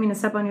 Sorry, I didn't mean to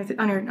step on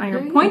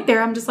your point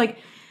there. I'm just like,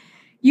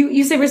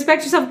 you say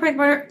respect yourself,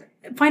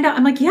 find out.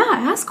 I'm like, yeah,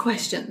 ask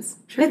questions.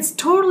 Sure. It's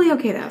totally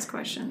okay to ask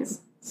questions.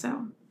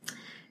 So,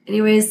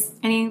 anyways,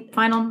 any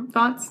final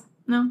thoughts?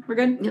 No, we're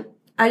good? Yep.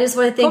 I just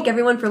want to thank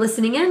everyone for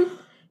listening in.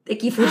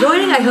 Thank you for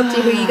joining. I hope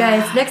to hear you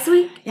guys next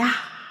week. Yeah.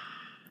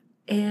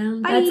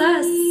 And that's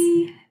us.